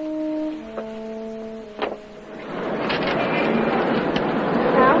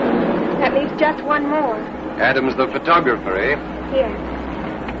 Well, that leaves just one more. Adams, the photographer, eh? Here.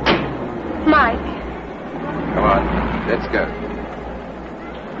 Mike. Come on, let's go.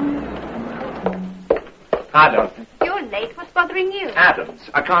 Adams. You're late. What's bothering you? Adams.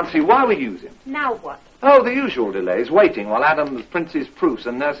 I can't see why we use him. Now what? Oh, the usual delays, waiting while Adams prints his proofs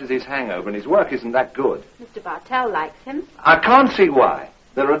and nurses his hangover, and his work isn't that good. Mr. Bartell likes him. I can't see why.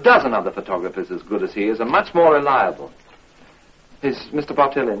 There are a dozen other photographers as good as he is and much more reliable. Is Mr.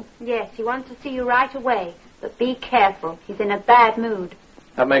 Bartell in? Yes, he wants to see you right away. But be careful. He's in a bad mood.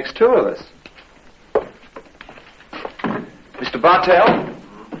 That makes two of us. Mr. Bartell?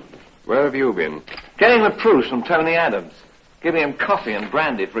 Where have you been? Getting the proofs from Tony Adams. Giving him coffee and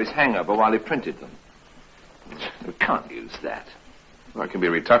brandy for his hangover while he printed them. We can't use that. Well, it can be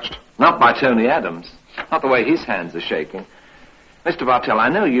retouched. Not by Tony Adams. Not the way his hands are shaking. Mr. Bartell, I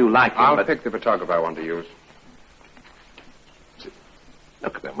know you like him, I'll pick the photographer I want to use.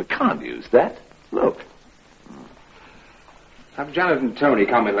 Look at them. We can't use that. Look. Have Janet and Tony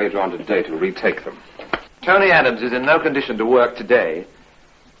come in later on today to retake them. Tony Adams is in no condition to work today,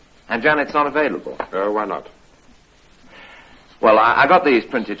 and Janet's not available. Oh, why not? Well, I got these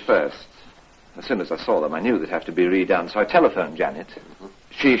printed first. As soon as I saw them, I knew they'd have to be redone, so I telephoned Janet. Mm-hmm.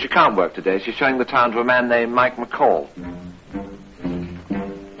 She can't work today. She's showing the town to a man named Mike McCall.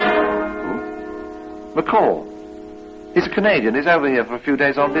 McCall. He's a Canadian. He's over here for a few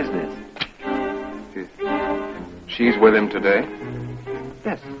days on business. She's with him today?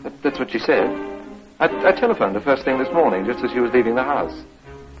 Yes, that's what she said. I telephoned her first thing this morning, just as she was leaving the house.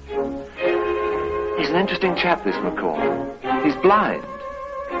 He's an interesting chap, this McCall. He's blind.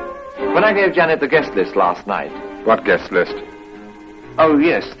 When I gave Janet the guest list last night... What guest list? Oh,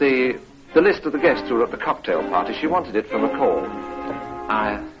 yes, the list of the guests who were at the cocktail party. She wanted it for McCall.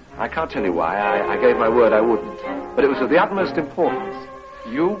 I can't tell you why. I gave my word I wouldn't. But it was of the utmost importance.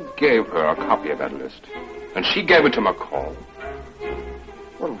 You gave her a copy of that list, and she gave it to McCall.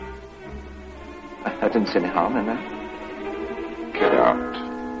 Well, I didn't see any harm in that. Get out.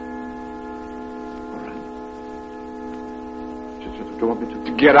 All right. Do you want me to...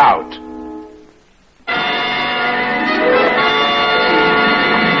 Get out.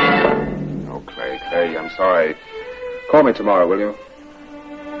 Oh, Clay, I'm sorry. Call me tomorrow, will you?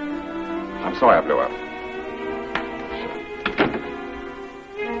 I'm sorry I blew up.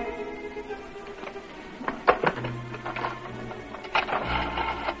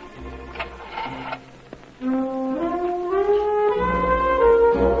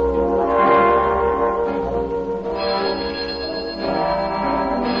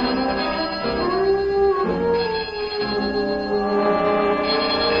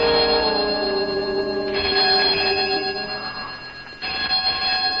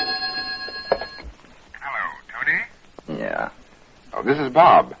 This is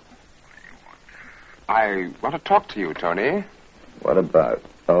Bob. I want to talk to you, Tony. What about?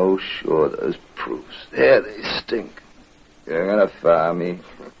 Oh, sure, those proofs. There they stink. You're going to fire me?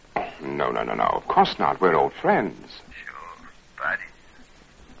 No. Of course not. We're old friends. Sure, buddy.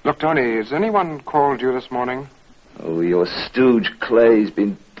 Look, Tony, has anyone called you this morning? Oh, your stooge Clay's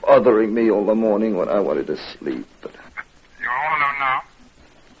been bothering me all the morning when I wanted to sleep, but... You're all alone now?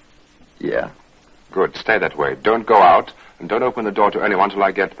 Yeah. Good. Stay that way. Don't go out, and don't open the door to anyone till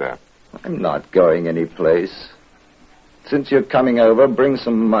I get there. I'm not going anyplace. Since you're coming over, bring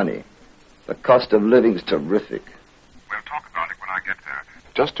some money. The cost of living's terrific. We'll talk about it when I get there.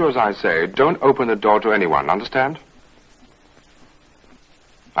 Just do as I say. Don't open the door to anyone. Understand?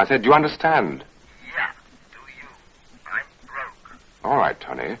 I said, do you understand? Yeah, do you? I'm broke. All right,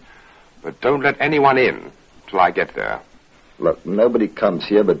 Tony. But don't let anyone in till I get there. Look, nobody comes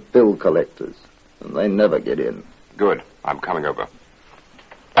here but bill collectors. And they never get in. Good. I'm coming over.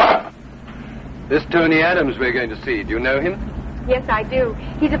 This Tony Adams we're going to see, do you know him? Yes, I do.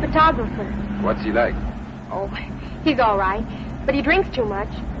 He's a photographer. What's he like? Oh, he's all right. But he drinks too much.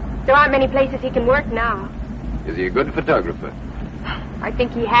 There aren't many places he can work now. Is he a good photographer? I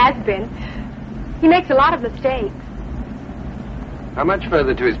think he has been. He makes a lot of mistakes. How much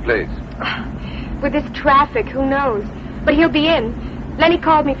further to his place? With this traffic, who knows? But he'll be in. Lenny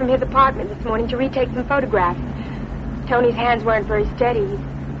called me from his apartment this morning to retake some photographs. Tony's hands weren't very steady. He's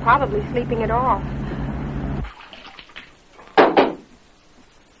probably sleeping it off.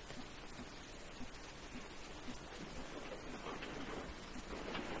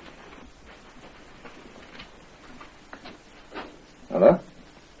 Hello?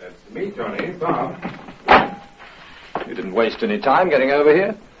 That's me, Tony. Bob. You didn't waste any time getting over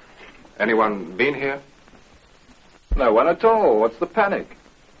here? Anyone been here? No one at all. What's the panic?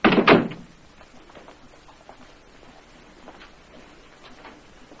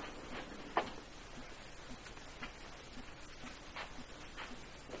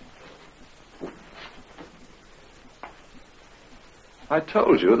 I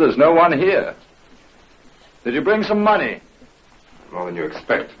told you there's no one here. Did you bring some money? More than you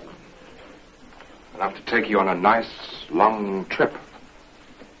expect. I'll have to take you on a nice, long trip.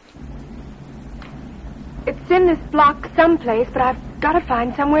 It's in this block someplace, but I've got to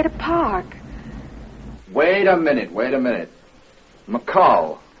find somewhere to park. Wait a minute.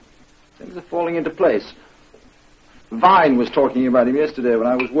 McCall. Things are falling into place. Vine was talking about him yesterday when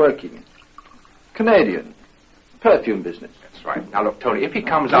I was working. Canadian. Perfume business. That's right. Now, look, Tony, if he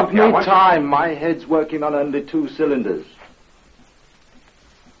comes up Give here... me time. My head's working on only 2 cylinders.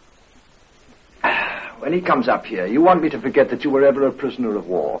 When he comes up here, you want me to forget that you were ever a prisoner of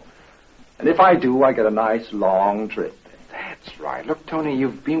war. And if I do, I get a nice, long trip. That's right. Look, Tony,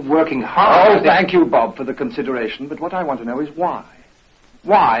 you've been working hard. Oh, thank you, Bob, for the consideration. But what I want to know is why.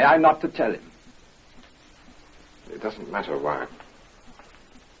 Why I'm not to tell him. It doesn't matter why.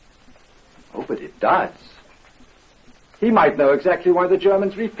 Oh, but it does. He might know exactly why the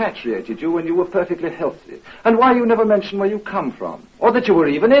Germans repatriated you when you were perfectly healthy, and why you never mentioned where you come from, or that you were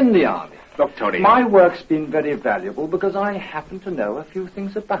even in the army. Look, Tony... My work's been very valuable because I happen to know a few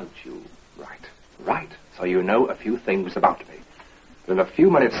things about you. Right. So you know a few things about me. But in a few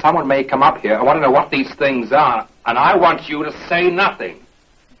minutes, someone may come up here. I want to know what these things are, and I want you to say nothing.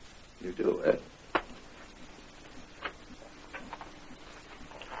 You do, eh?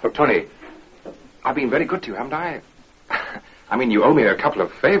 Look, Tony, I've been very good to you, haven't I? I mean, you owe me a couple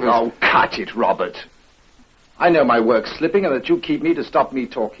of favors. Oh, cut it, Robert. I know my work's slipping and that you keep me to stop me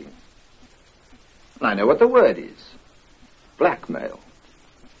talking. And I know what the word is. Blackmail.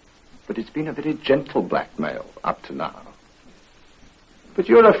 But it's been a very gentle blackmail up to now. But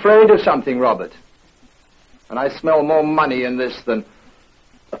you're afraid of something, Robert. And I smell more money in this than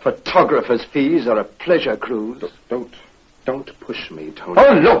a photographer's fees or a pleasure cruise. Look, don't push me, Tony.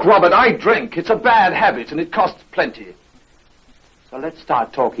 Oh, look, Robert, I drink. It's a bad habit, and it costs plenty. So let's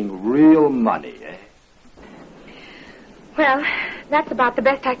start talking real money, eh? Well, that's about the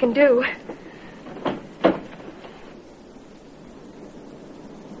best I can do.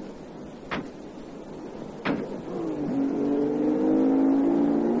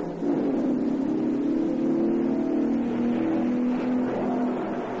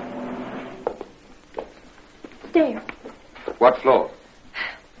 Stairs. What floor?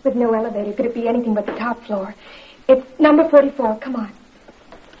 With no elevator, could it be anything but the top floor? It's number 44. Come on.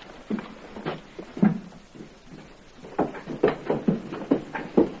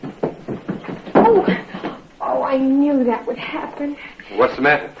 Oh, I knew that would happen. What's the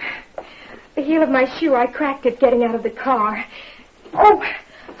matter? The heel of my shoe, I cracked it getting out of the car. Oh,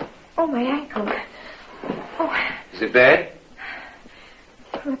 my ankle. Oh. Is it bad?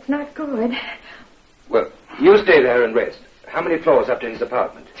 Oh, it's not good. Well, you stay there and rest. How many floors up to his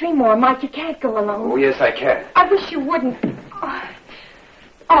apartment? 3 more. Mike, you can't go alone. Oh, yes, I can. I wish you wouldn't. Oh.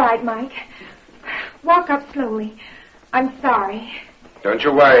 All right, Mike. Walk up slowly. I'm sorry. Don't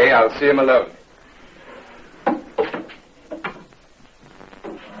you worry. I'll see him alone.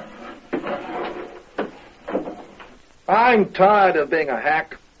 I'm tired of being a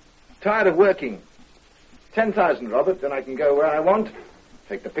hack. Tired of working. 10,000, Robert, then I can go where I want.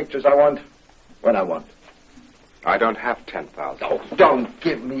 Take the pictures I want, when I want. I don't have 10,000. Oh, don't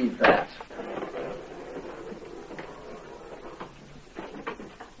give me that.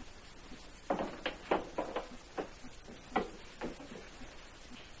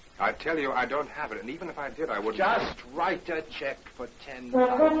 I tell you, I don't have it, and even if I did, I wouldn't... Just write a check for 10,000.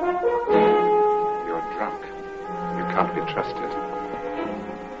 You're drunk. You can't be trusted.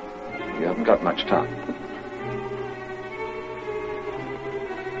 You haven't got much time.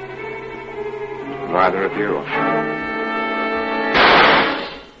 Neither of you.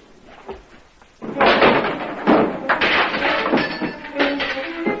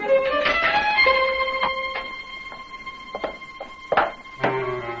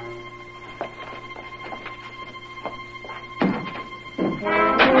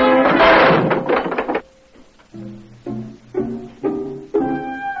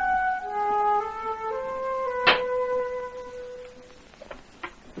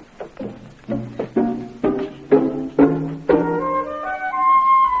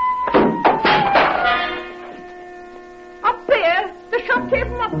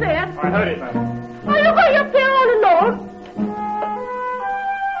 I heard it, ma'am. Are you going up there all alone?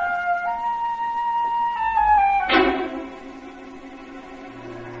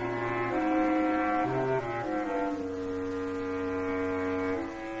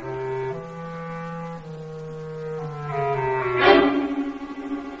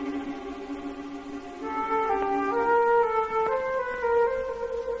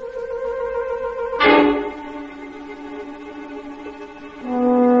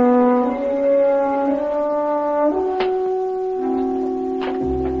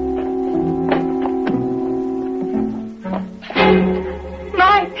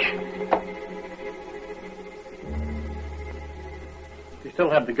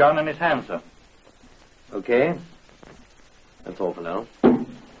 Had the gun in his hand, sir. Okay. That's all for now.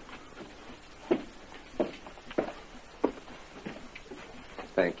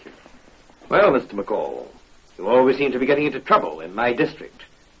 Thank you. Well, Mr. McCall, you always seem to be getting into trouble in my district,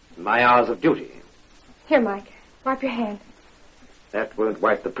 in my hours of duty. Here, Mike. Wipe your hand. That won't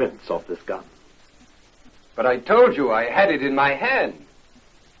wipe the prints off this gun. But I told you I had it in my hand.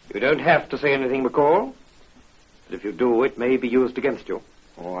 You don't have to say anything, McCall. But if you do, it may be used against you.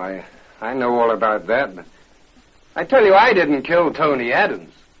 Oh, I know all about that, but I tell you, I didn't kill Tony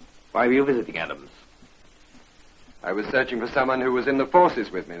Adams. Why were you visiting Adams? I was searching for someone who was in the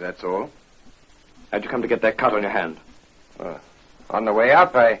forces with me, that's all. How'd you come to get that cut on your hand? On the way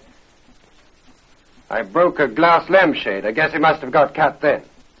up, I broke a glass lampshade. I guess it must have got cut then.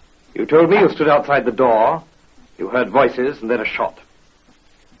 You told me you stood outside the door, you heard voices, and then a shot.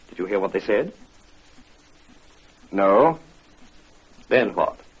 Did you hear what they said? No. Then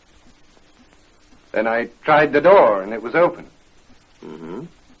what? Then I tried the door, and it was open. Mm-hmm.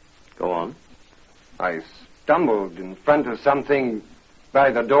 Go on. I stumbled in front of something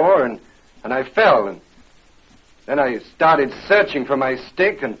by the door, and I fell, and then I started searching for my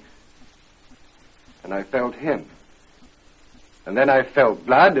stick, and I felt him. And then I felt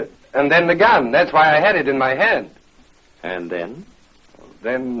blood, and then the gun. That's why I had it in my hand. And then?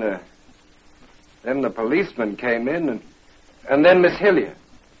 Then the policeman came in, and then Miss Hillier.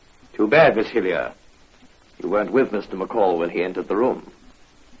 Too bad, Miss Hillier. You weren't with Mr. McCall when he entered the room.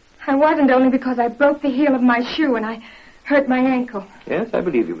 I wasn't, only because I broke the heel of my shoe and I hurt my ankle. Yes, I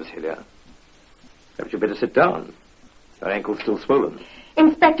believe you, Miss Hillier. Perhaps you'd better sit down. Your ankle's still swollen.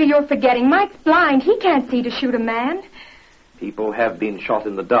 Inspector, you're forgetting. Mike's blind. He can't see to shoot a man. People have been shot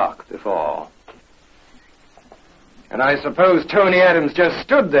in the dark before. And I suppose Tony Adams just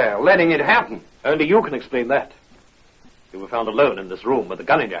stood there, letting it happen. Only you can explain that. You were found alone in this room with a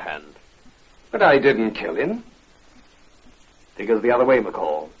gun in your hand. But I didn't kill him. Figures the other way,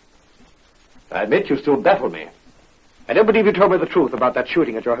 McCall. I admit you still baffle me. I don't believe you told me the truth about that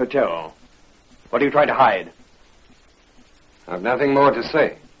shooting at your hotel. What are you trying to hide? I've nothing more to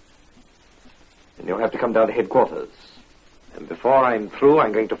say. Then you'll have to come down to headquarters. And before I'm through,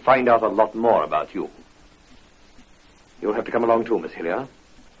 I'm going to find out a lot more about you. You'll have to come along too, Miss Hillier.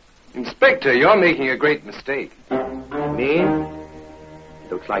 Inspector, you're making a great mistake. Me?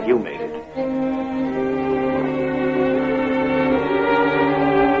 Looks like you made it.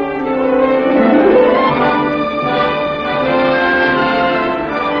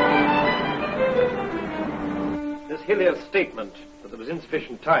 Miss Hillier's statement that there was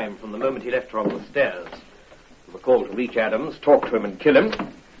insufficient time from the moment he left her on the stairs for McCall to reach Adams, talk to him, and kill him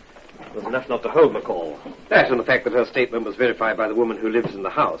was enough not to hold McCall. That and the fact that her statement was verified by the woman who lives in the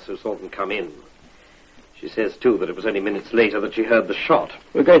house, who saw them come in. She says, too, that it was only minutes later that she heard the shot.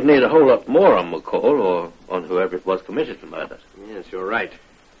 We're going to need a whole lot more on McCall, or on whoever it was committed the murder. Yes, you're right.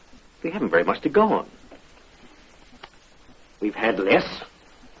 We haven't very much to go on. We've had less.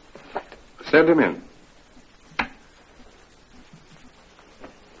 Send him in.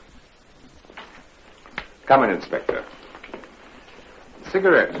 Come in, Inspector.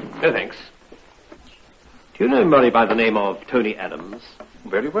 Cigarette. No, thanks. Do you know anybody by the name of Tony Adams?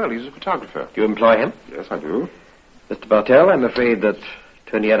 Very well. He's a photographer. Do you employ him? Yes, I do. Mr. Bartell, I'm afraid that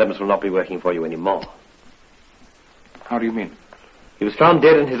Tony Adams will not be working for you anymore. How do you mean? He was found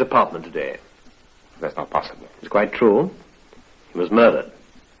dead in his apartment today. That's not possible. It's quite true. He was murdered.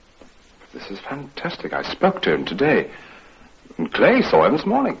 This is fantastic. I spoke to him today. And Clay saw him this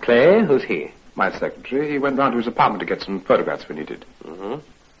morning. Clay? Who's he? My secretary. He went round to his apartment to get some photographs we needed. Mm-hmm.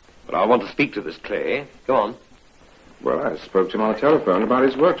 But I want to speak to this Clay. Go on. Well, I spoke to him on the telephone about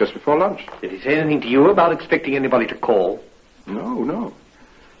his work just before lunch. Did he say anything to you about expecting anybody to call? No.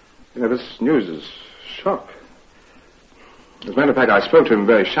 You know, this news is shock. As a matter of fact, I spoke to him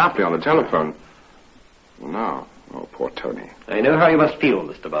very sharply on the telephone. Well, now, oh, poor Tony. I know how you must feel,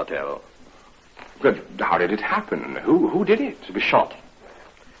 Mr. Bartell. But how did it happen? Who did it? He was shot.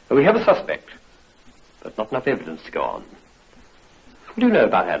 Well, we have a suspect, but not enough evidence to go on. What do you know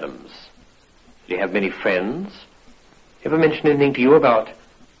about Adams? Did he have many friends? Ever mention anything to you about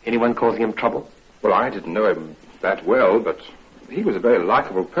anyone causing him trouble? Well, I didn't know him that well, but he was a very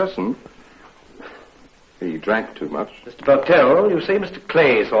likable person. He drank too much. Mr. Bartell, you say Mr.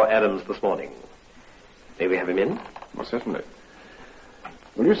 Clay saw Adams this morning. May we have him in? Well, certainly.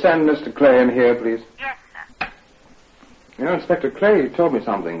 Will you send Mr. Clay in here, please? Yes, sir. You know, Inspector Clay told me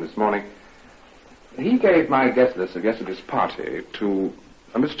something this morning. He gave my guest list of yesterday's party to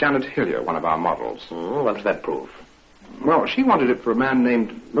Miss Janet Hillier, one of our models. What does that prove? Well, she wanted it for a man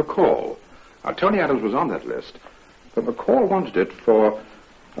named McCall. Tony Adams was on that list, but McCall wanted it for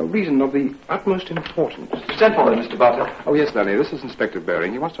a reason of the utmost importance. Send for him, Mr. Bartell. Oh, yes, Lenny, this is Inspector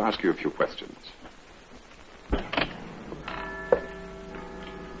Bering. He wants to ask you a few questions.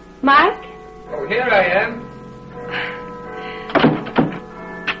 Mike? Oh, here I am.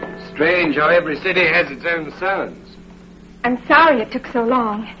 Strange how every city has its own sounds. I'm sorry it took so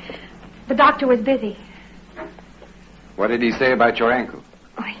long. The doctor was busy. What did he say about your ankle?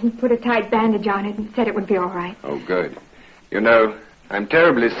 Oh, he put a tight bandage on it and said it would be all right. Oh, good. You know, I'm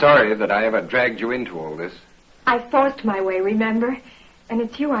terribly sorry that I ever dragged you into all this. I forced my way, remember? And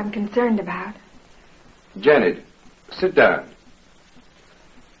it's you I'm concerned about. Janet, sit down.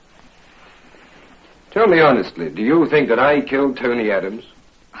 Tell me honestly, do you think that I killed Tony Adams?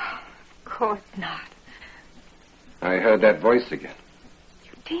 Of course not. I heard that voice again.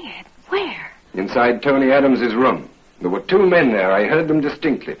 You did? Where? Inside Tony Adams's room. There were two men there. I heard them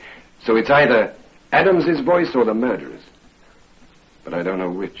distinctly. So it's either Adams's voice or the murderer's. But I don't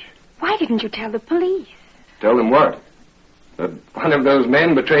know which. Why didn't you tell the police? Tell them what? That one of those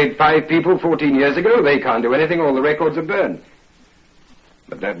men betrayed 5 people 14 years ago? They can't do anything. All the records are burned.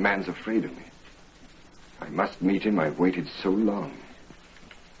 But that man's afraid of me. I must meet him. I've waited so long.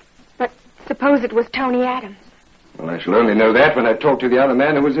 But suppose it was Tony Adams. Well, I shall only know that when I talk to the other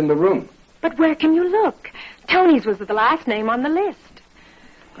man who was in the room. But where can you look? Tony's was the last name on the list.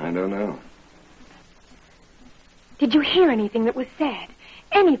 I don't know. Did you hear anything that was said?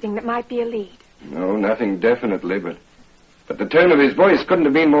 Anything that might be a lead? No, nothing definitely, but the tone of his voice couldn't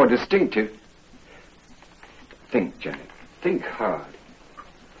have been more distinctive. Think, Janet. Think hard.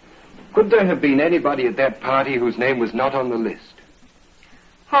 Could there have been anybody at that party whose name was not on the list?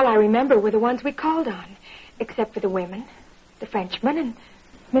 All I remember were the ones we called on, except for the women, the Frenchman, and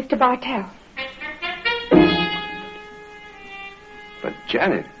Mr. Bartell. But,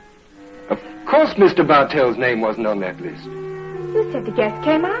 Janet, of course Mr. Bartell's name wasn't on that list. You said the guest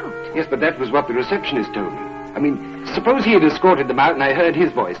came out. Yes, but that was what the receptionist told me. I mean, suppose he had escorted them out and I heard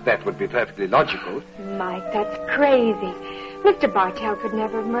his voice. That would be perfectly logical. Mike, that's crazy. Mr. Bartell could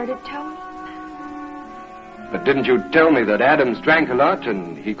never have murdered Tony. But didn't you tell me that Adams drank a lot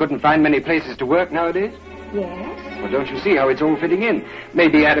and he couldn't find many places to work nowadays? Yes. Well, don't you see how it's all fitting in?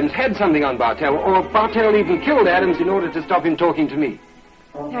 Maybe Adams had something on Bartell, or Bartell even killed Adams in order to stop him talking to me.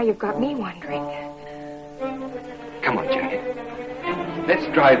 Now you've got me wondering. Come on, Janet. Let's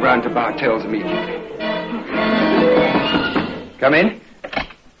drive round to Bartell's immediately. Come in.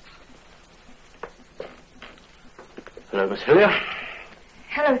 Hello, Miss Hillier.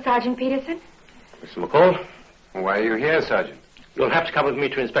 Hello, Sergeant Peterson. Mr. McCall. Why are you here, Sergeant? You'll have to come with me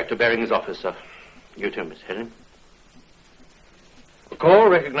to Inspector Bering's office, sir. You too, Miss Hillier. McCall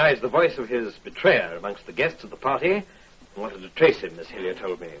recognized the voice of his betrayer amongst the guests at the party and wanted to trace him, Miss Hillier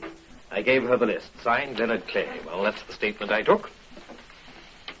told me. I gave her the list, signed Leonard Clay. Well, that's the statement I took.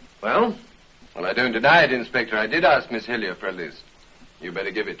 Well? Well, I don't deny it, Inspector. I did ask Miss Hillier for a list. You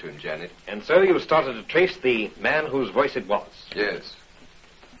better give it to him, Janet. And so you started to trace the man whose voice it was? Yes.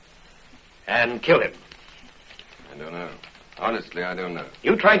 And kill him? I don't know. Honestly, I don't know.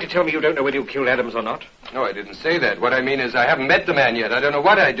 You trying to tell me you don't know whether you killed Adams or not? No, I didn't say that. What I mean is I haven't met the man yet. I don't know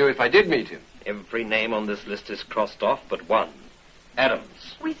what I'd do if I did meet him. Every name on this list is crossed off but one.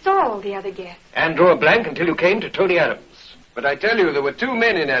 Adams. We saw all the other guests. And drew a blank until you came to Tony Adams. But I tell you, there were 2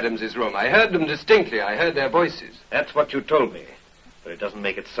 men in Adams's room. I heard them distinctly. I heard their voices. That's what you told me. But it doesn't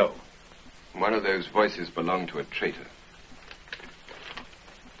make it so. One of those voices belonged to a traitor.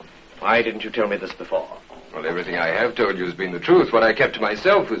 Why didn't you tell me this before? Well, everything I have told you has been the truth. What I kept to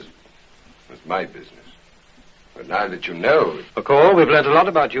myself was my business. But now that you know... McCall, we've learned a lot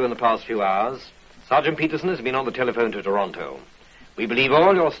about you in the past few hours. Sergeant Peterson has been on the telephone to Toronto. We believe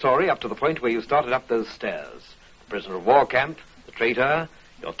all your story up to the point where you started up those stairs. The prisoner of war camp, the traitor,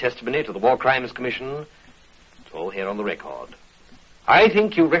 your testimony to the War Crimes Commission. It's all here on the record. I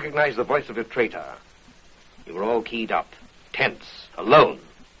think you recognize the voice of a traitor. You were all keyed up, tense, alone.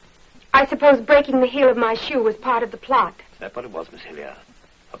 I suppose breaking the heel of my shoe was part of the plot. Is that what it was, Miss Hillier?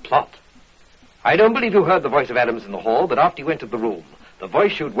 A plot? I don't believe you heard the voice of Adams in the hall, but after you entered the room, the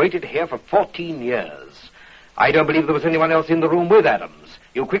voice you'd waited to hear for 14 years. I don't believe there was anyone else in the room with Adams.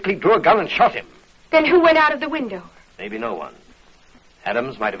 You quickly drew a gun and shot him. Then who went out of the window? Maybe no one.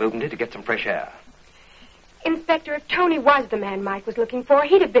 Adams might have opened it to get some fresh air. Inspector, if Tony was the man Mike was looking for,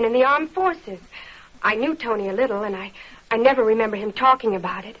 he'd have been in the armed forces. I knew Tony a little, and I never remember him talking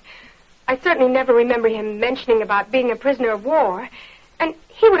about it. I certainly never remember him mentioning about being a prisoner of war. And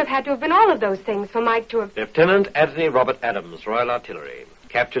he would have had to have been all of those things for Mike to have... Lieutenant Anthony Robert Adams, Royal Artillery.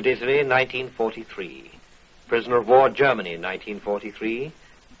 Captured Italy in 1943. Prisoner of war, Germany in 1943.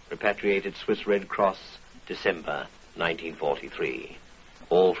 Repatriated Swiss Red Cross, December 1943.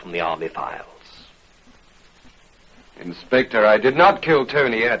 All from the Army files. Inspector, I did not kill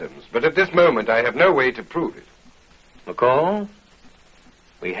Tony Adams, but at this moment I have no way to prove it. McCall,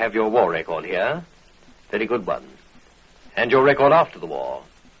 we have your war record here. Very good one. And your record after the war.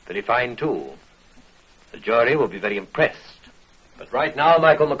 Very fine, too. The jury will be very impressed. But right now,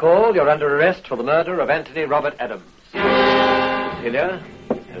 Michael McCall, you're under arrest for the murder of Anthony Robert Adams. Hillier,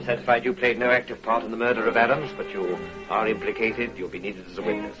 you're satisfied you played no active part in the murder of Adams, but you are implicated. You'll be needed as a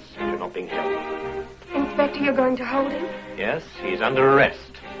witness. You're not being held. Inspector, you're going to hold him? Yes, he's under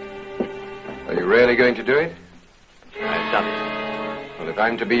arrest. Are you really going to do it? I've done it. Well, if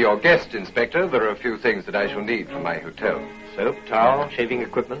I'm to be your guest, Inspector, there are a few things that I shall need for my hotel. Soap, towel, shaving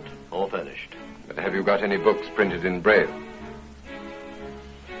equipment, all furnished. But have you got any books printed in Braille?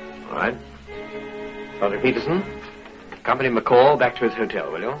 All right. Sergeant Peterson, accompany McCall back to his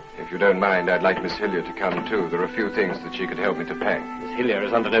hotel, will you? If you don't mind, I'd like Miss Hillier to come, too. There are a few things that she could help me to pack. Miss Hillier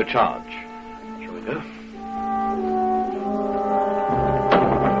is under no charge. Shall we go?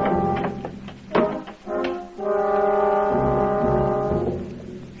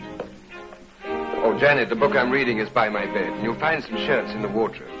 Oh, Janet, the book I'm reading is by my bed, and you'll find some shirts in the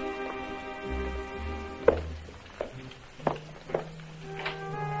wardrobe.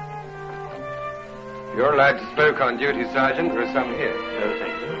 You're allowed to smoke on duty, Sergeant. There are some here. No,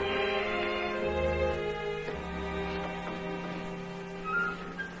 thank you.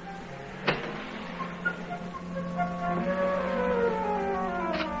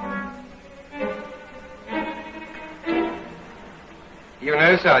 You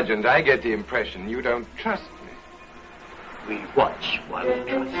know, Sergeant, I get the impression you don't trust me. We watch while we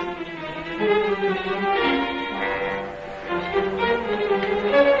trust.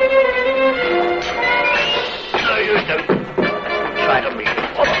 No, you don't try to read it.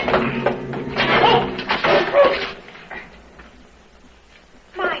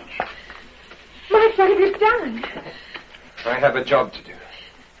 Mike, what have you done? I have a job to do.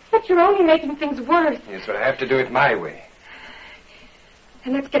 But you're only making things worse. Yes, but I have to do it my way.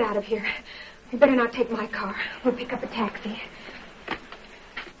 And let's get out of here. We better not take my car. We'll pick up a taxi.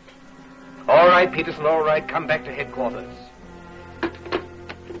 All right, Peterson, all right. Come back to headquarters.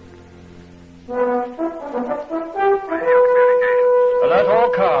 Alert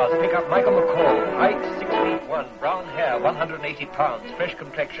all cars. Pick up Michael McCall. Height, 6 feet 1. Brown hair, 180 pounds. Fresh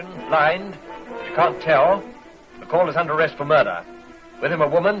complexion. Blind. You can't tell. McCall is under arrest for murder. With him a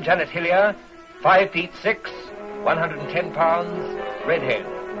woman, Janet Hillier, 5 feet 6, 110 pounds, redhead.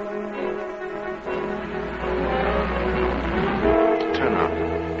 Turn on.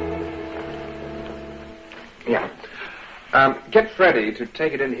 Yeah. Get Freddie to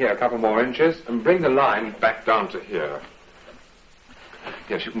take it in here a couple more inches and bring the line back down to here.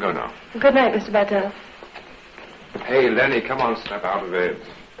 Yes, you can go now. Good night, Mr. Betrayal. Hey, Lenny, come on, snap out of it.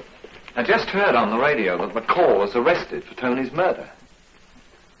 I just heard on the radio that McCall was arrested for Tony's murder.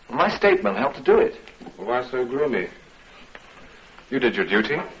 Well, my statement helped to do it. Well, why so gloomy? You did your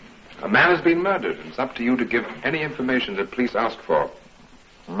duty. A man has been murdered, and it's up to you to give any information that police ask for.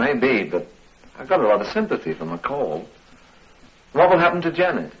 Maybe, but I've got a lot of sympathy for McCall. What will happen to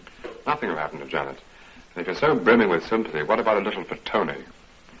Janet? Nothing will happen to Janet. And if you're so brimming with sympathy, what about a little for Tony?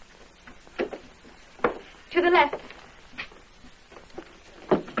 To the left.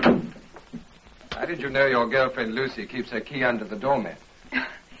 How did you know your girlfriend Lucy keeps her key under the doormat?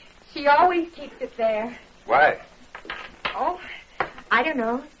 She always keeps it there. Why? Oh, I don't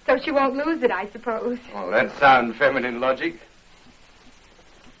know. So she won't lose it, I suppose. Well, that's sound feminine logic.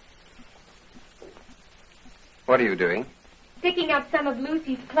 What are you doing? Picking up some of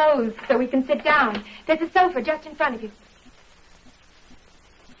Lucy's clothes so we can sit down. There's a sofa just in front of you.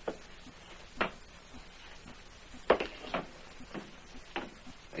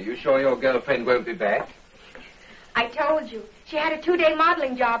 Are you sure your girlfriend won't be back? I told you. She had a 2-day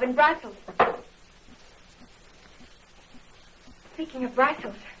modeling job in Brussels. Speaking of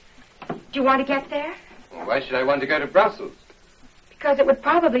Brussels, do you want to get there? Well, why should I want to go to Brussels? Because it would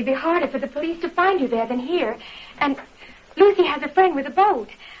probably be harder for the police to find you there than here. And Lucy has a friend with a boat.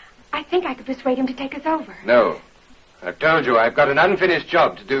 I think I could persuade him to take us over. No. I've told you I've got an unfinished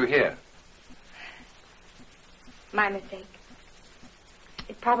job to do here. My mistake.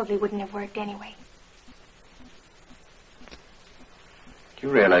 It probably wouldn't have worked anyway. Do you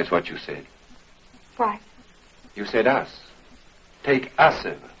realize what you said? What? You said us. Take us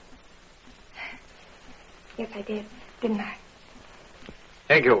over. Yes, I did, didn't I?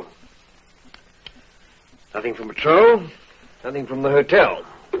 Thank you. Nothing from patrol. Nothing from the hotel.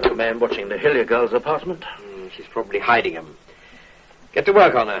 The man watching the Hillier girl's apartment. She's probably hiding him. Get to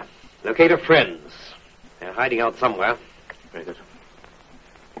work on her. Locate her friends. They're hiding out somewhere. Very good.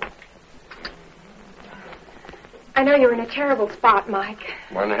 I know you're in a terrible spot, Mike.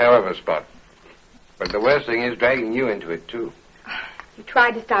 One hell of a spot. But the worst thing is dragging you into it, too. You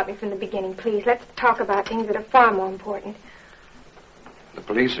tried to stop me from the beginning. Please, let's talk about things that are far more important. The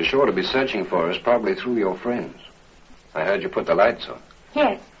police are sure to be searching for us, probably through your friends. I heard you put the lights on.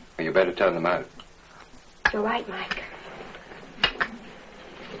 Yes. Well, you better turn them out. You're right, Mike.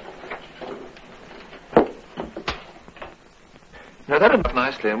 Now, that would look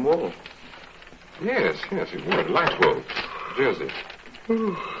nicely on wall. Yes, it would. Light wall. Jersey.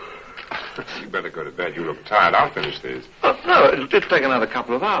 You better go to bed. You look tired. I'll finish these. Oh, no, it'll take another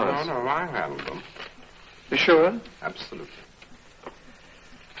couple of hours. No, I'll handle them. You sure? Absolutely.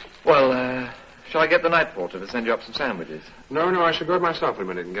 Well, shall I get the night porter to send you up some sandwiches? No, I should go myself in a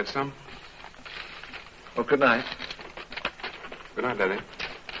minute and get some. Well, good night. Good night, Daddy.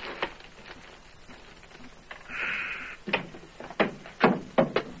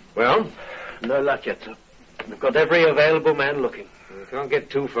 Well, no luck yet, sir. We've got every available man looking. We can't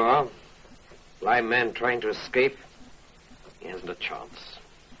get too far. Blind man trying to escape. He hasn't a chance.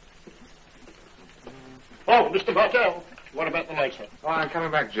 Oh, Mr. Bartell. What about the light, sir? Oh, I'm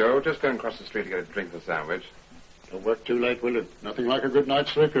coming back, Joe. Just going across the street to get a drink and a sandwich. Don't work too late, will it? Nothing like a good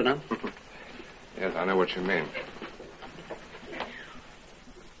night's sleep, you know. Yes, I know what you mean.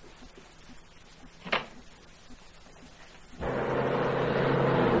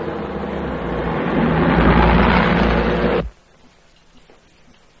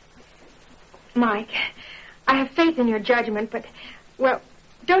 Mike, I have faith in your judgment, but, well,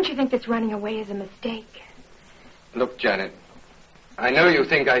 don't you think this running away is a mistake? Look, Janet, I know you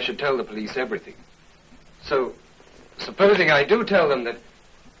think I should tell the police everything. So, supposing I do tell them that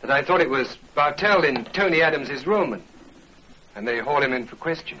I thought it was Bartell in Tony Adams' room, and they haul him in for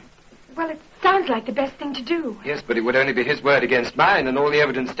questioning. Well, it sounds like the best thing to do. Yes, but it would only be his word against mine, and all the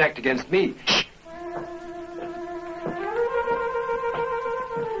evidence stacked against me. Shh!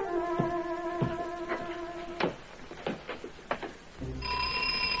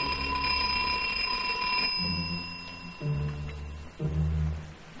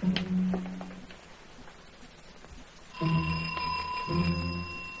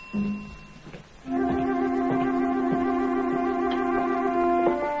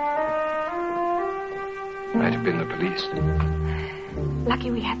 Might have been the police. Lucky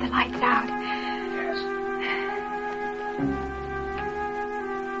we had the lights out. Yes.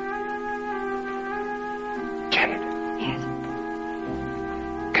 Janet. Yes?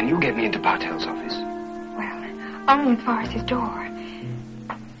 Can you get me into Bartell's office? Well, only as far as his door.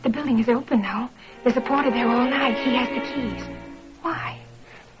 The building is open now. There's a porter there all night. He has the keys. Why?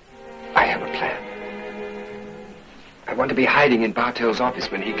 I have a plan. I want to be hiding in Bartell's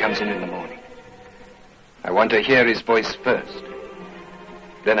office when he comes in the morning. I want to hear his voice first.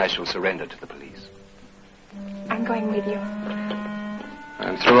 Then I shall surrender to the police. I'm going with you.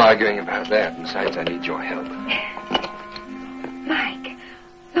 I'm through arguing about that. Besides, I need your help. Mike,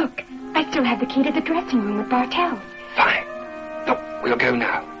 look. I still have the key to the dressing room at Bartell's. Fine. Look, we'll go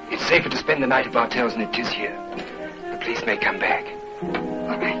now. It's safer to spend the night at Bartell's than it is here. The police may come back.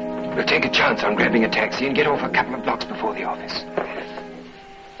 All right. We'll take a chance on grabbing a taxi and get off a couple of blocks before the office.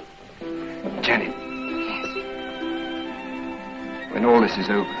 Janet. When all this is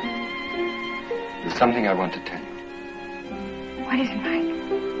over, there's something I want to tell you. What is it, Mike?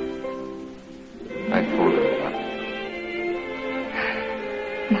 I've fallen in love.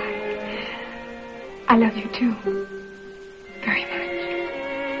 Mike, I love you too. Very much.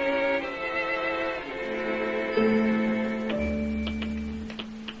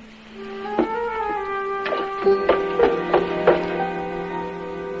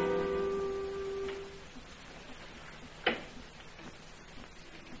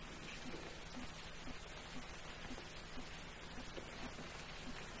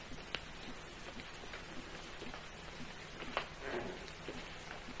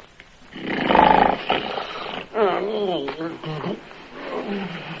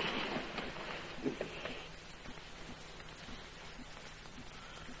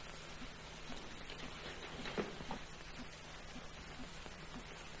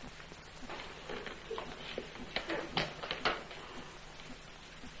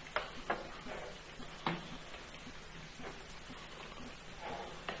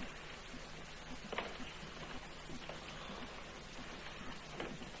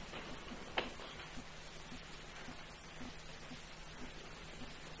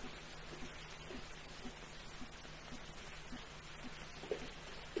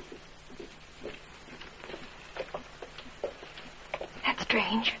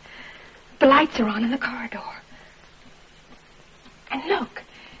 strange. The lights are on in the corridor. And look,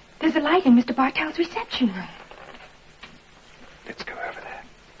 there's a light in Mr. Bartell's reception room. Let's go over there.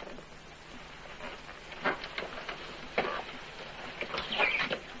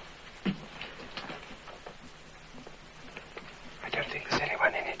 I don't think there's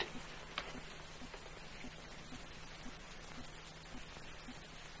anyone in it.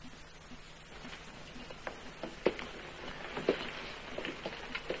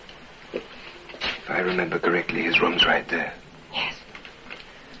 If I remember correctly, his room's right there. Yes.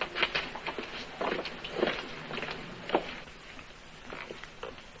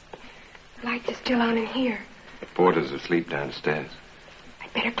 Lights are still on in here. The porter's asleep downstairs.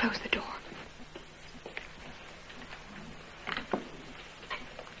 I'd better close the door.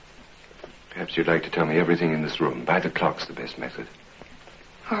 Perhaps you'd like to tell me everything in this room. By the clock's the best method.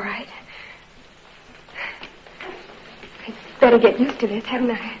 All right. I'd better get used to this,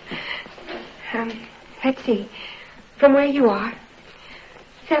 haven't I? Let's see. From where you are,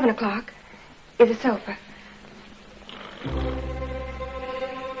 7 o'clock is a sofa.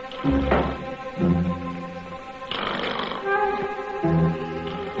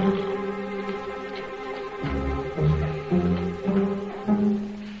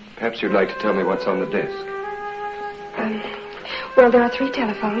 Perhaps you'd like to tell me what's on the desk. Well, there are 3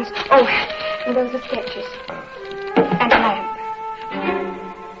 telephones. Oh, and those are sketches. And a lamp.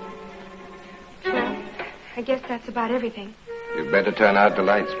 Well, I guess that's about everything. You'd better turn out the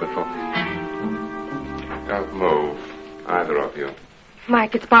lights before... Don't move, either of you.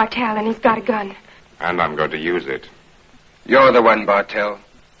 Mike, it's Bartell, and he's got a gun. And I'm going to use it. You're the one, Bartell.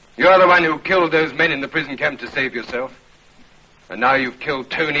 You're the one who killed those men in the prison camp to save yourself. And now you've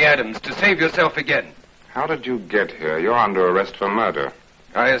killed Tony Adams to save yourself again. How did you get here? You're under arrest for murder.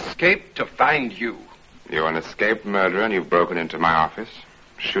 I escaped to find you. You're an escaped murderer and you've broken into my office.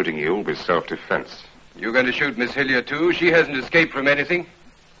 Shooting you will be self-defense. You going to shoot Miss Hillier, too? She hasn't escaped from anything.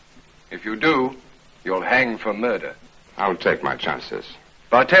 If you do, you'll hang for murder. I'll take my chances.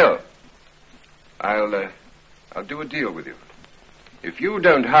 Bartell, I'll do a deal with you. If you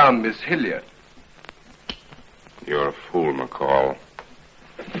don't harm Miss Hillier... You're a fool, McCall.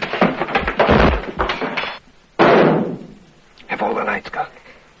 Have all the lights gone?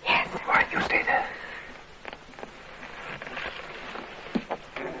 Yes. All right, you stay there.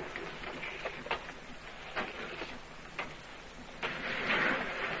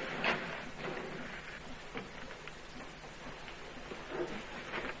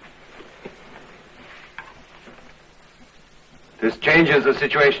 This changes the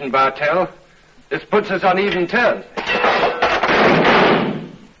situation, Bartell. This puts us on even terms.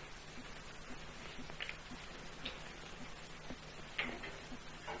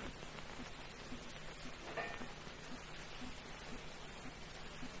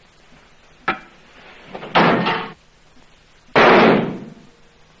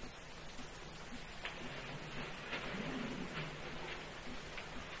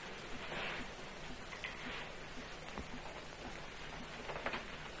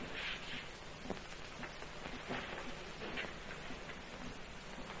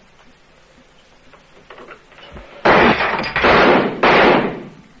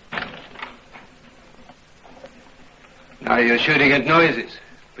 Now you're shooting at noises,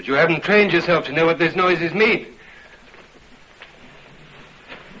 but you haven't trained yourself to know what those noises mean.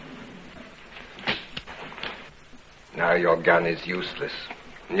 Now your gun is useless,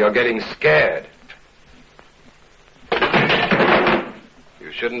 and you're getting scared.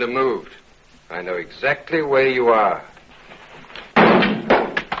 You shouldn't have moved. I know exactly where you are.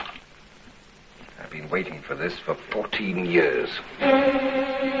 I've been waiting for this for 14 years.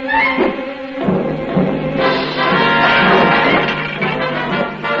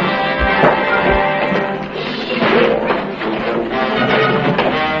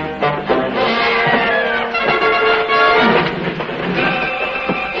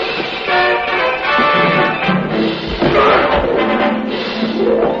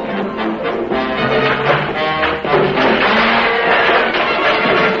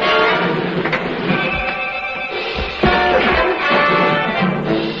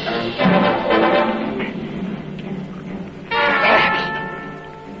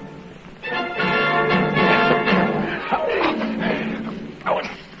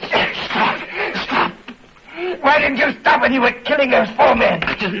 When you were killing those 4 men.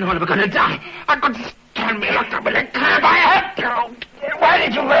 I didn't know they were going to die. I couldn't stand me locked up in a cab. I had to. Why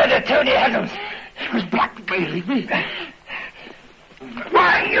did you murder Tony Adams? He was blackmailing me.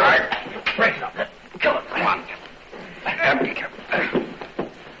 Why, you're... Break it up. Come on.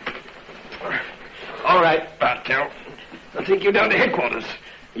 All right, Bartell. I'll take you down to headquarters.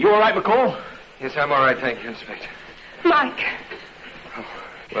 You all right, McCall? Yes, I'm all right, thank you, Inspector. Mike.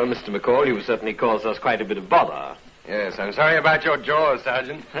 Well, Mr. McCall, you certainly caused us quite a bit of bother. Yes, I'm sorry about your jaws,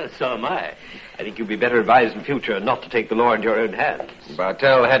 Sergeant. So am I. I think you'd be better advised in future not to take the law into your own hands.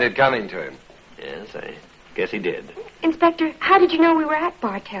 Bartell had it coming to him. Yes, I guess he did. Inspector, how did you know we were at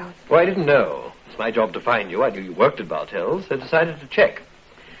Bartell's? Well, I didn't know. It's my job to find you. I knew you worked at Bartell's, so I decided to check.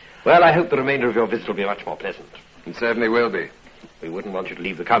 Well, I hope the remainder of your visit will be much more pleasant. It certainly will be. We wouldn't want you to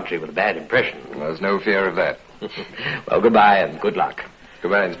leave the country with a bad impression. Well, there's no fear of that. Well, goodbye and good luck.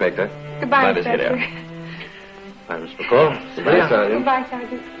 Goodbye, Inspector. Goodbye, Miss Inspector. Hillier. Bye, Miss McCall. Goodbye, Sergeant. Goodbye,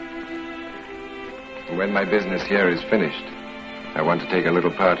 Sergeant. When my business here is finished, I want to take a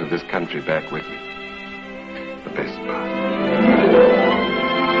little part of this country back with me. The best part.